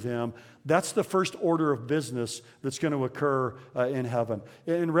be with him, that's the first order of business that's going to occur in heaven.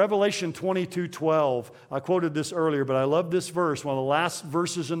 In Revelation 22:12, I quoted this earlier, but I love this verse, one of the last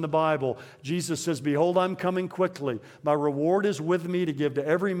verses in the Bible. Jesus says, "Behold, I'm coming quickly. My reward is with me to give to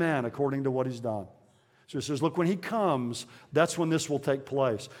every man according to what he's done." So it says, look, when he comes, that's when this will take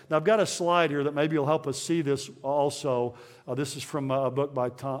place. Now, I've got a slide here that maybe will help us see this also. This is from a book by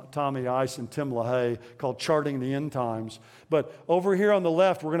Tommy Ice and Tim LaHaye called Charting the End Times. But over here on the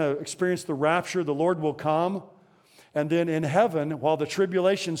left, we're going to experience the rapture. The Lord will come. And then in heaven, while the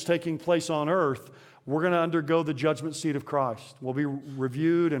tribulation's taking place on earth, we're going to undergo the judgment seat of Christ. We'll be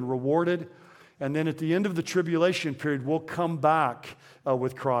reviewed and rewarded. And then at the end of the tribulation period, we'll come back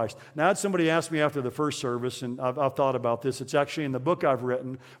with Christ. Now, I had somebody ask me after the first service, and I've thought about this. It's actually in the book I've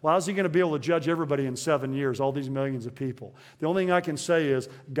written. Well, how's he going to be able to judge everybody in 7 years, all these millions of people? The only thing I can say is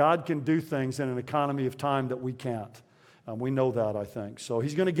God can do things in an economy of time that we can't. We know that, I think. So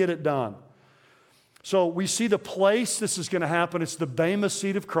he's going to get it done. So we see the place this is going to happen. It's the Bema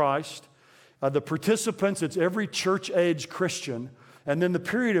seat of Christ. The participants, it's every church-age Christian. And then the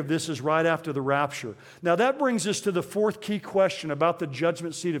period of this is right after the rapture. Now that brings us to the fourth key question about the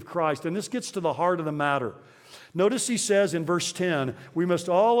judgment seat of Christ. And this gets to the heart of the matter. Notice he says in verse 10, we must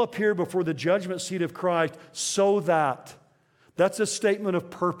all appear before the judgment seat of Christ so that. That's a statement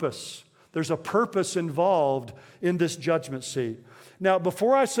of purpose. There's a purpose involved in this judgment seat. Now,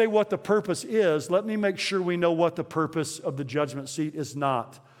 before I say what the purpose is, let me make sure we know what the purpose of the judgment seat is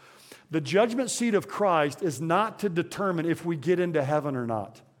not. The judgment seat of Christ is not to determine if we get into heaven or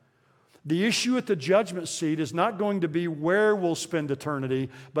not. The issue at the judgment seat is not going to be where we'll spend eternity,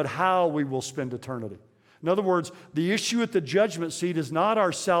 but how we will spend eternity. In other words, the issue at the judgment seat is not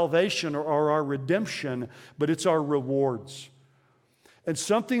our salvation or our redemption, but it's our rewards. And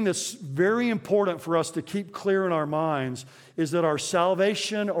something that's very important for us to keep clear in our minds is that our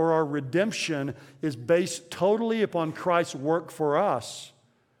salvation or our redemption is based totally upon Christ's work for us.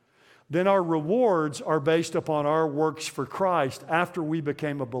 Then our rewards are based upon our works for Christ after we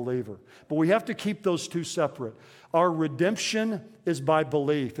became a believer. But we have to keep those two separate. Our redemption is by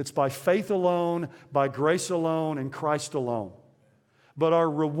belief. It's by faith alone, by grace alone, and Christ alone. But our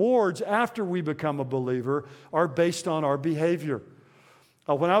rewards after we become a believer are based on our behavior.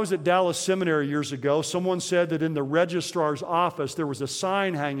 When I was at Dallas Seminary years ago, someone said that in the registrar's office there was a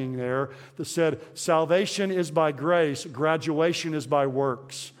sign hanging there that said, "Salvation is by grace, graduation is by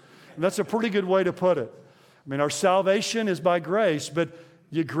works." And that's a pretty good way to put it. I mean, our salvation is by grace, but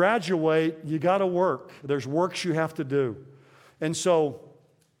you graduate, you got to work. There's works you have to do. And so,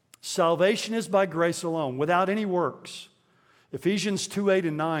 salvation is by grace alone, without any works. Ephesians 2:8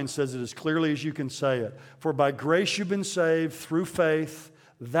 and 9 says it as clearly as you can say it. For by grace you've been saved through faith,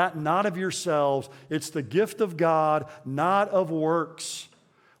 that not of yourselves. It's the gift of God, not of works,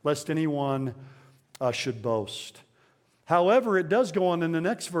 lest anyone should boast. However, it does go on in the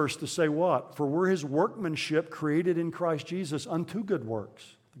next verse to say what? For we're His workmanship created in Christ Jesus unto good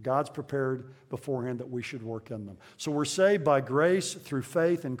works. God's prepared beforehand that we should work in them. So we're saved by grace through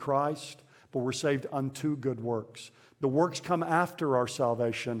faith in Christ, but we're saved unto good works. The works come after our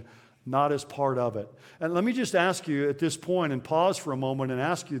salvation, not as part of it. And let me just ask you at this point and pause for a moment and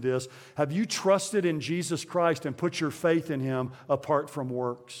ask you this. Have you trusted in Jesus Christ and put your faith in Him apart from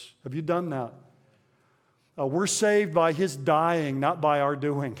works? Have you done that? We're saved by His dying, not by our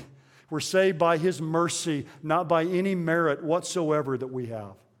doing. We're saved by His mercy, not by any merit whatsoever that we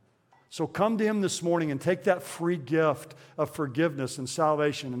have. So come to Him this morning and take that free gift of forgiveness and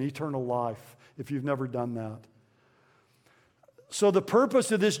salvation and eternal life if you've never done that. So the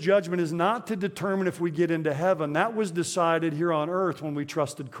purpose of this judgment is not to determine if we get into heaven. That was decided here on earth when we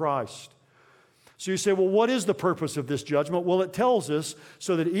trusted Christ. So you say, well, what is the purpose of this judgment? Well, it tells us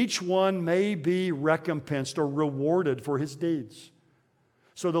so that each one may be recompensed or rewarded for his deeds.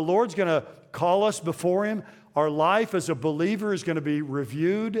 So the Lord's going to call us before Him. Our life as a believer is going to be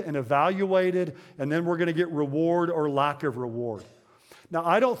reviewed and evaluated, and then we're going to get reward or lack of reward. Now,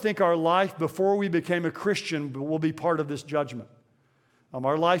 I don't think our life before we became a Christian will be part of this judgment.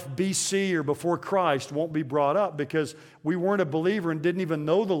 Our life BC or before Christ won't be brought up because we weren't a believer and didn't even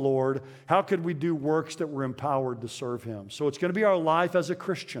know the Lord. How could we do works that were empowered to serve Him? So it's going to be our life as a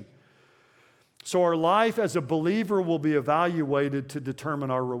Christian. So our life as a believer will be evaluated to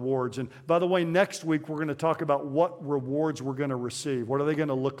determine our rewards. And by the way, next week we're going to talk about what rewards we're going to receive. What are they going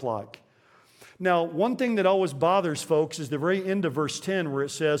to look like? Now, one thing that always bothers folks is the very end of verse 10 where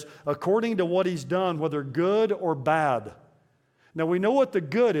it says, according to what he's done, whether good or bad. Now, we know what the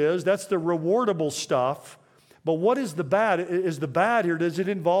good is. That's the rewardable stuff. But what is the bad? Is the bad here, does it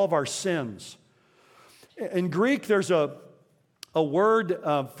involve our sins? In Greek, there's a word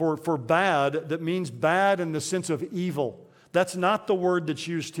for bad that means bad in the sense of evil. That's not the word that's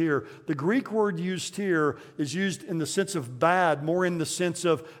used here. The Greek word used here is used in the sense of bad, more in the sense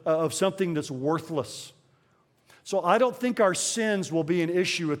of something that's worthless. So I don't think our sins will be an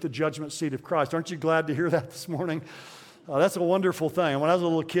issue at the judgment seat of Christ. Aren't you glad to hear that this morning? That's a wonderful thing. When I was a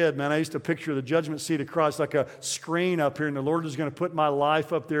little kid, man, I used to picture the judgment seat of Christ like a screen up here, and the Lord was going to put my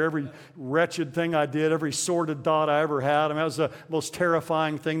life up there, every wretched thing I did, every sordid thought I ever had. I mean, that was the most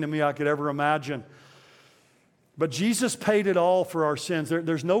terrifying thing to me I could ever imagine. But Jesus paid it all for our sins.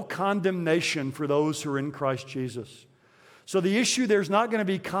 There's no condemnation for those who are in Christ Jesus. So the issue there's not going to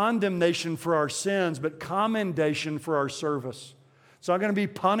be condemnation for our sins, but commendation for our service. It's not going to be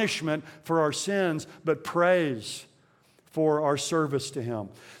punishment for our sins, but praise for our service to Him.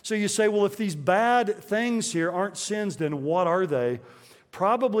 So you say, well, if these bad things here aren't sins, then what are they?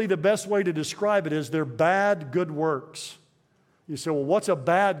 Probably the best way to describe it is they're bad good works. You say, well, what's a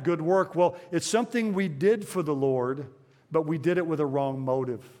bad good work? Well, it's something we did for the Lord, but we did it with a wrong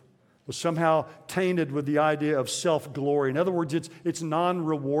motive. It was somehow tainted with the idea of self-glory. In other words, it's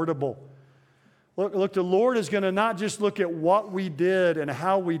non-rewardable. Look, the Lord is going to not just look at what we did and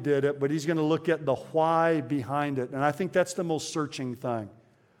how we did it, but He's going to look at the why behind it. And I think that's the most searching thing.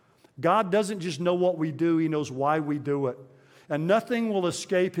 God doesn't just know what we do, He knows why we do it. And nothing will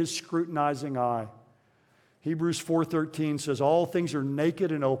escape His scrutinizing eye. Hebrews 4:13 says, all things are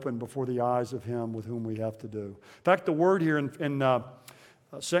naked and open before the eyes of Him with whom we have to do. In fact, the word here in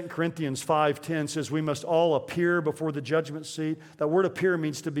 2 Corinthians 5:10 says we must all appear before the judgment seat. That word appear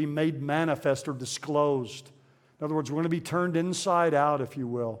means to be made manifest or disclosed. In other words, we're going to be turned inside out, if you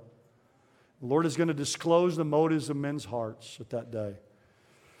will. The Lord is going to disclose the motives of men's hearts at that day.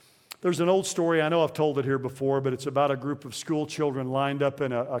 There's an old story, I know I've told it here before, but it's about a group of school children lined up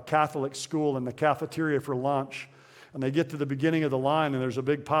in a Catholic school in the cafeteria for lunch. And they get to the beginning of the line and there's a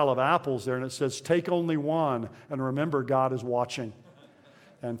big pile of apples there and it says, take only one and remember God is watching.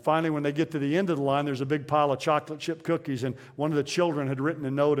 And finally, when they get to the end of the line, there's a big pile of chocolate chip cookies. And one of the children had written a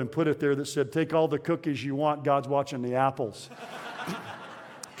note and put it there that said, take all the cookies you want, God's watching the apples.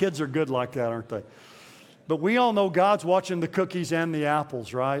 Kids are good like that, aren't they? But we all know God's watching the cookies and the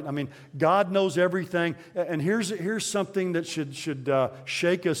apples, right? I mean, God knows everything. And here's something that should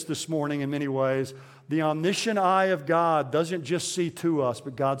shake us this morning in many ways. The omniscient eye of God doesn't just see to us,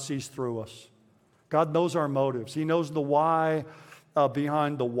 but God sees through us. God knows our motives. He knows the why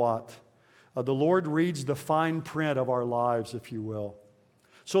behind the what. The Lord reads the fine print of our lives, if you will.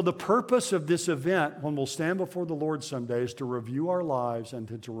 So the purpose of this event, when we'll stand before the Lord someday, is to review our lives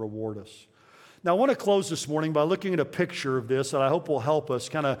and to reward us. Now, I want to close this morning by looking at a picture of this that I hope will help us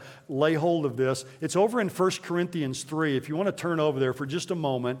kind of lay hold of this. It's over in 1 Corinthians 3. If you want to turn over there for just a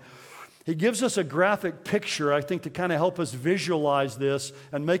moment, he gives us a graphic picture, I think, to kind of help us visualize this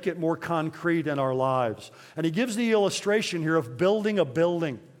and make it more concrete in our lives. And he gives the illustration here of building a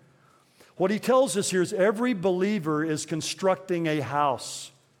building. What he tells us here is every believer is constructing a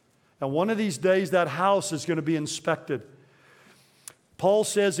house. And one of these days, that house is going to be inspected. Paul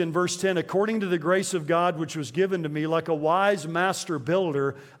says in verse 10, according to the grace of God which was given to me, like a wise master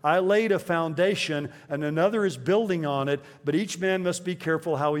builder, I laid a foundation, and another is building on it, but each man must be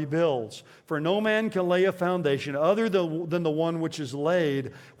careful how he builds. For no man can lay a foundation other than the one which is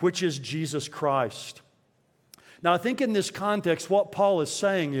laid, which is Jesus Christ. Now, I think in this context, what Paul is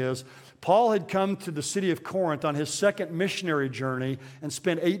saying is, Paul had come to the city of Corinth on his second missionary journey and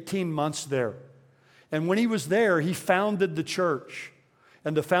spent 18 months there. And when he was there, he founded the church.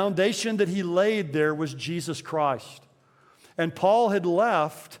 And the foundation that he laid there was Jesus Christ. And Paul had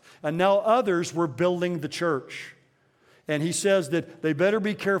left, and now others were building the church. And he says that they better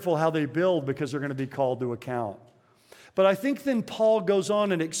be careful how they build because they're going to be called to account. But I think then Paul goes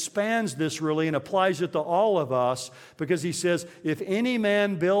on and expands this really and applies it to all of us because he says, if any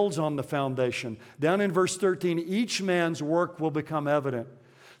man builds on the foundation, down in verse 13, each man's work will become evident.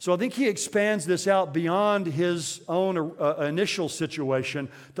 So I think he expands this out beyond his own initial situation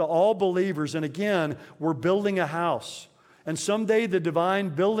to all believers. And again, we're building a house. And someday the divine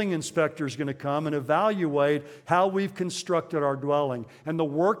building inspector is going to come and evaluate how we've constructed our dwelling. And the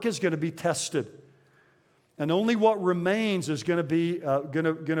work is going to be tested. And only what remains is going to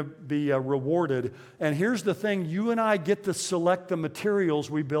be rewarded. And here's the thing, you and I get to select the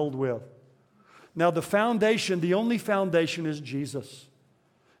materials we build with. Now the foundation, the only foundation is Jesus.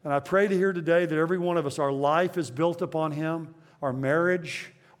 And I pray to hear today that every one of us, our life is built upon Him, our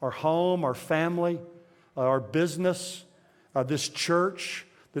marriage, our home, our family, our business, this church,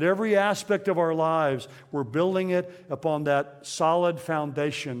 that every aspect of our lives, we're building it upon that solid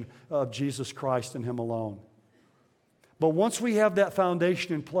foundation of Jesus Christ and Him alone. But once we have that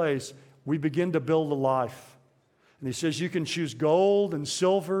foundation in place, we begin to build a life. And he says you can choose gold and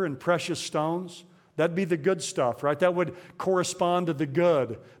silver and precious stones. That'd be the good stuff, right? That would correspond to the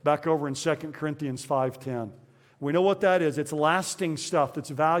good back over in 2 Corinthians 5:10. We know what that is. It's lasting stuff that's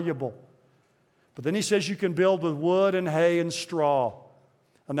valuable. But then he says you can build with wood and hay and straw.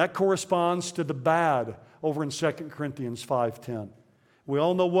 And that corresponds to the bad over in 2 Corinthians 5:10. We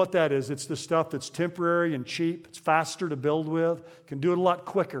all know what that is. It's the stuff that's temporary and cheap. It's faster to build with. Can do it a lot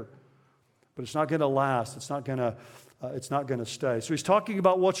quicker. But it's not going to last. It's not going to stay. So he's talking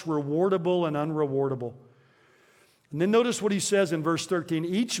about what's rewardable and unrewardable. And then notice what he says in verse 13.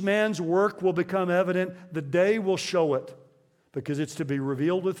 Each man's work will become evident. The day will show it, because it's to be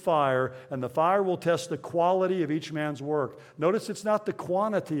revealed with fire, and the fire will test the quality of each man's work. Notice it's not the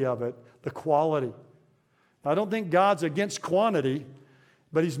quantity of it, the quality. I don't think God's against quantity,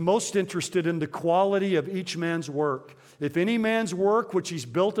 but He's most interested in the quality of each man's work. If any man's work which he's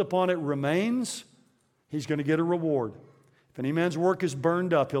built upon it remains, he's going to get a reward. If any man's work is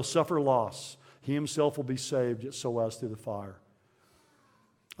burned up, he'll suffer loss. He himself will be saved, yet so as through the fire.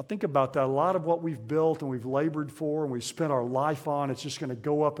 I think about that. A lot of what we've built and we've labored for and we've spent our life on, it's just going to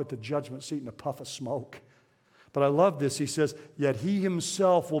go up at the judgment seat in a puff of smoke. But I love this. He says, yet he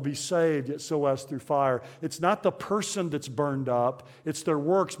himself will be saved, yet so as through fire. It's not the person that's burned up. It's their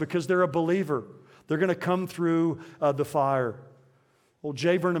works, because they're a believer. They're going to come through the fire. Well,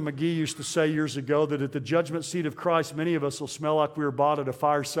 J. Vernon McGee used to say years ago that at the judgment seat of Christ, many of us will smell like we were bought at a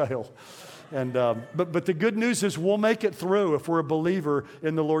fire sale. And but the good news is we'll make it through if we're a believer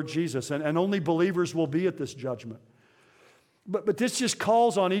in the Lord Jesus. And only believers will be at this judgment. But this just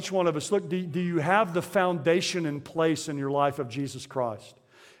calls on each one of us. Look, do you have the foundation in place in your life of Jesus Christ?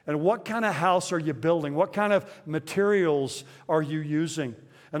 And what kind of house are you building? What kind of materials are you using?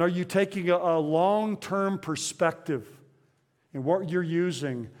 And are you taking a long-term perspective in what you're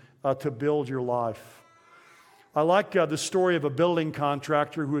using to build your life? I like the story of a building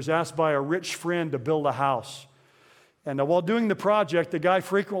contractor who was asked by a rich friend to build a house. And while doing the project, the guy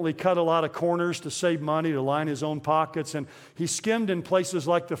frequently cut a lot of corners to save money, to line his own pockets. And he skimmed in places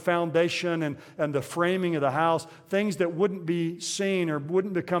like the foundation and the framing of the house, things that wouldn't be seen or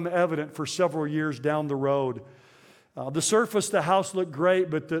wouldn't become evident for several years down the road. The surface, the house looked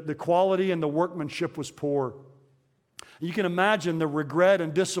great, but the quality and the workmanship was poor. You can imagine the regret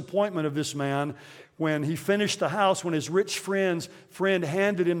and disappointment of this man when he finished the house, when his rich friend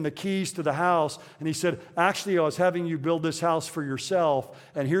handed him the keys to the house, and he said, actually, I was having you build this house for yourself,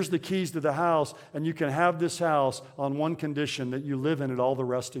 and here's the keys to the house, and you can have this house on one condition, that you live in it all the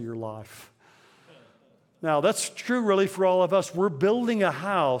rest of your life. Now, that's true really for all of us. We're building a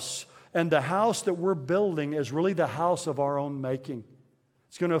house, and the house that we're building is really the house of our own making.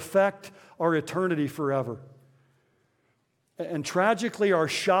 It's going to affect our eternity forever. And tragically, our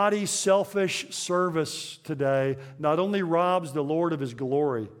shoddy, selfish service today not only robs the Lord of His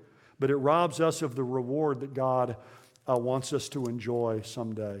glory, but it robs us of the reward that God wants us to enjoy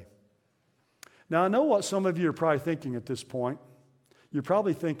someday. Now, I know what some of you are probably thinking at this point. You're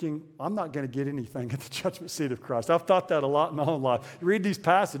probably thinking, I'm not going to get anything at the judgment seat of Christ. I've thought that a lot in my own life. You read these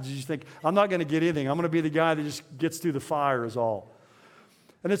passages, you think, I'm not going to get anything. I'm going to be the guy that just gets through the fire is all.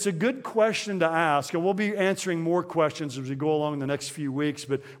 And it's a good question to ask, and we'll be answering more questions as we go along the next few weeks,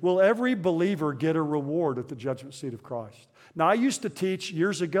 but will every believer get a reward at the judgment seat of Christ? Now, I used to teach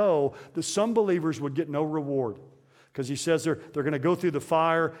years ago that some believers would get no reward because he says they're going to go through the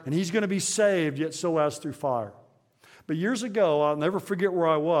fire, and he's going to be saved, yet so as through fire. But years ago, I'll never forget where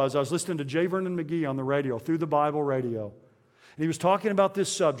I was listening to J. Vernon McGee on the radio, Through the Bible radio, and he was talking about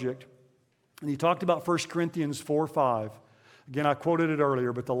this subject, and he talked about 1 Corinthians 4:5. Again, I quoted it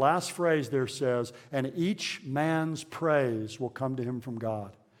earlier, but the last phrase there says, and each man's praise will come to him from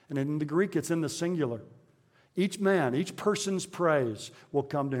God. And in the Greek, it's in the singular. Each man, each person's praise will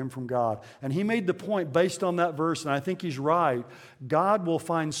come to him from God. And he made the point based on that verse, and I think he's right, God will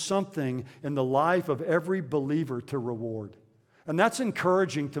find something in the life of every believer to reward. And that's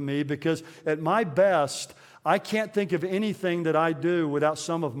encouraging to me because at my best, I can't think of anything that I do without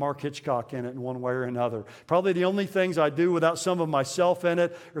some of Mark Hitchcock in it in one way or another. Probably the only things I do without some of myself in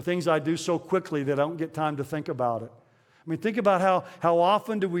it are things I do so quickly that I don't get time to think about it. I mean, think about how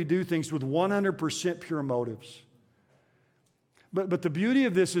often do we do things with 100% pure motives. But the beauty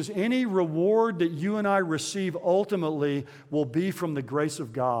of this is any reward that you and I receive ultimately will be from the grace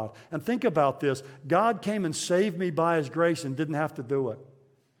of God. And think about this. God came and saved me by His grace and didn't have to do it.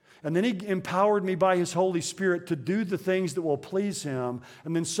 And then He empowered me by His Holy Spirit to do the things that will please Him.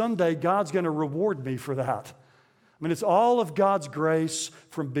 And then someday God's going to reward me for that. I mean, it's all of God's grace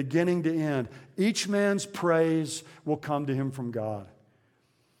from beginning to end. Each man's praise will come to him from God.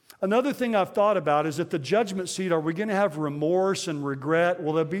 Another thing I've thought about is at the judgment seat, are we going to have remorse and regret?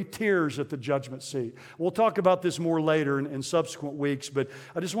 Will there be tears at the judgment seat? We'll talk about this more later in subsequent weeks, but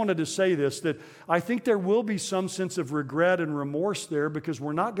I just wanted to say this, that I think there will be some sense of regret and remorse there because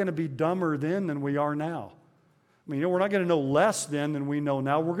we're not going to be dumber then than we are now. I mean, we're not going to know less then than we know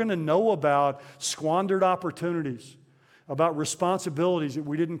now. We're going to know about squandered opportunities, about responsibilities that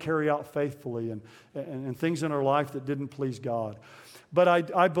we didn't carry out faithfully and things in our life that didn't please God. But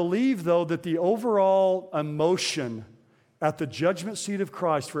I believe, though, that the overall emotion at the judgment seat of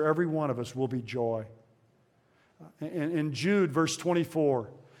Christ for every one of us will be joy. In Jude, verse 24,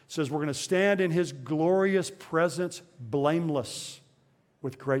 it says, we're going to stand in His glorious presence blameless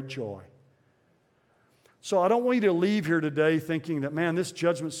with great joy. So I don't want you to leave here today thinking that, man, this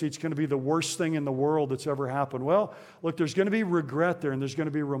judgment seat's going to be the worst thing in the world that's ever happened. Well, look, there's going to be regret there and there's going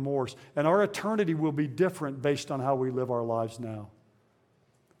to be remorse. And our eternity will be different based on how we live our lives now.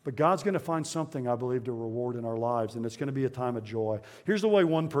 But God's going to find something, I believe, to reward in our lives, and it's going to be a time of joy. Here's the way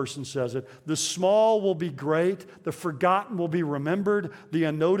one person says it. The small will be great, the forgotten will be remembered, the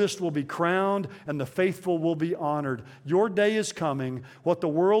unnoticed will be crowned, and the faithful will be honored. Your day is coming. What the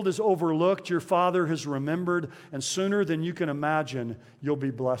world has overlooked, your Father has remembered, and sooner than you can imagine, you'll be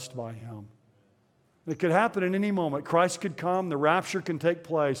blessed by Him. It could happen at any moment. Christ could come, the rapture can take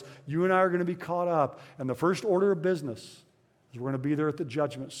place. You and I are going to be caught up, and the first order of business we're going to be there at the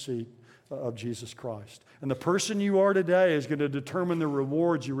judgment seat of Jesus Christ. And the person you are today is going to determine the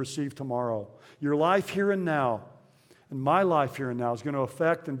rewards you receive tomorrow. Your life here and now, and my life here and now, is going to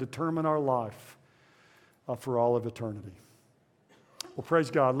affect and determine our life for all of eternity. Well,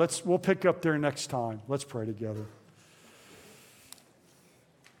 praise God. We'll pick up there next time. Let's pray together.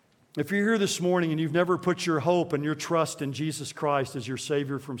 If you're here this morning and you've never put your hope and your trust in Jesus Christ as your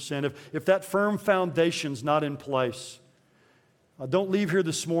Savior from sin, if that firm foundation's not in place, don't leave here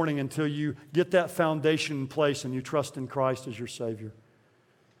this morning until you get that foundation in place and you trust in Christ as your Savior.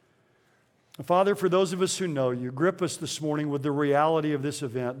 And Father, for those of us who know you, grip us this morning with the reality of this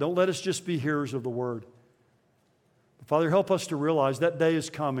event. Don't let us just be hearers of the word. But Father, help us to realize that day is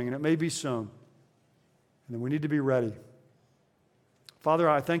coming, and it may be soon. And that we need to be ready. Father,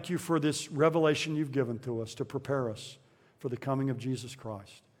 I thank you for this revelation you've given to us to prepare us for the coming of Jesus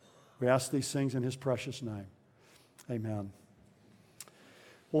Christ. We ask these things in his precious name. Amen.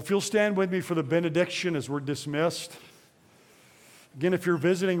 Well, if you'll stand with me for the benediction as we're dismissed. Again, if you're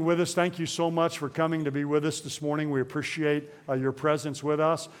visiting with us, thank you so much for coming to be with us this morning. We appreciate your presence with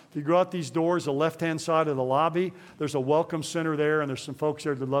us. If you go out these doors, the left-hand side of the lobby, there's a welcome center there, and there's some folks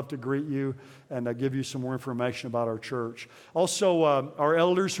there that'd love to greet you and give you some more information about our church. Also, our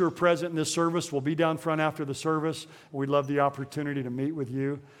elders who are present in this service will be down front after the service. We'd love the opportunity to meet with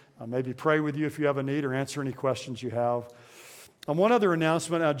you, maybe pray with you if you have a need or answer any questions you have. One other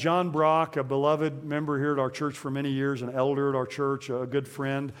announcement, John Brock, a beloved member here at our church for many years, an elder at our church, a good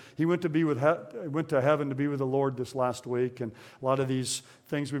friend, he went to heaven to be with the Lord this last week, and a lot of these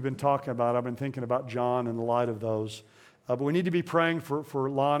things we've been talking about, I've been thinking about John in the light of those. But we need to be praying for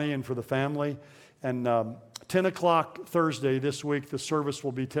Lonnie and for the family. And 10 o'clock Thursday this week, the service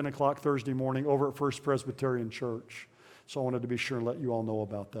will be 10 o'clock Thursday morning over at First Presbyterian Church. So I wanted to be sure and let you all know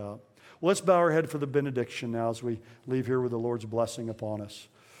about that. Well, let's bow our head for the benediction now as we leave here with the Lord's blessing upon us.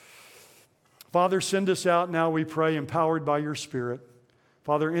 Father, send us out now, we pray, empowered by your Spirit.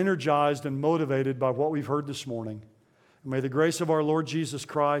 Father, energized and motivated by what we've heard this morning. And may the grace of our Lord Jesus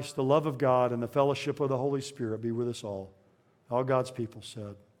Christ, the love of God, and the fellowship of the Holy Spirit be with us all. All God's people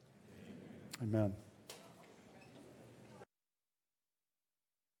said, Amen.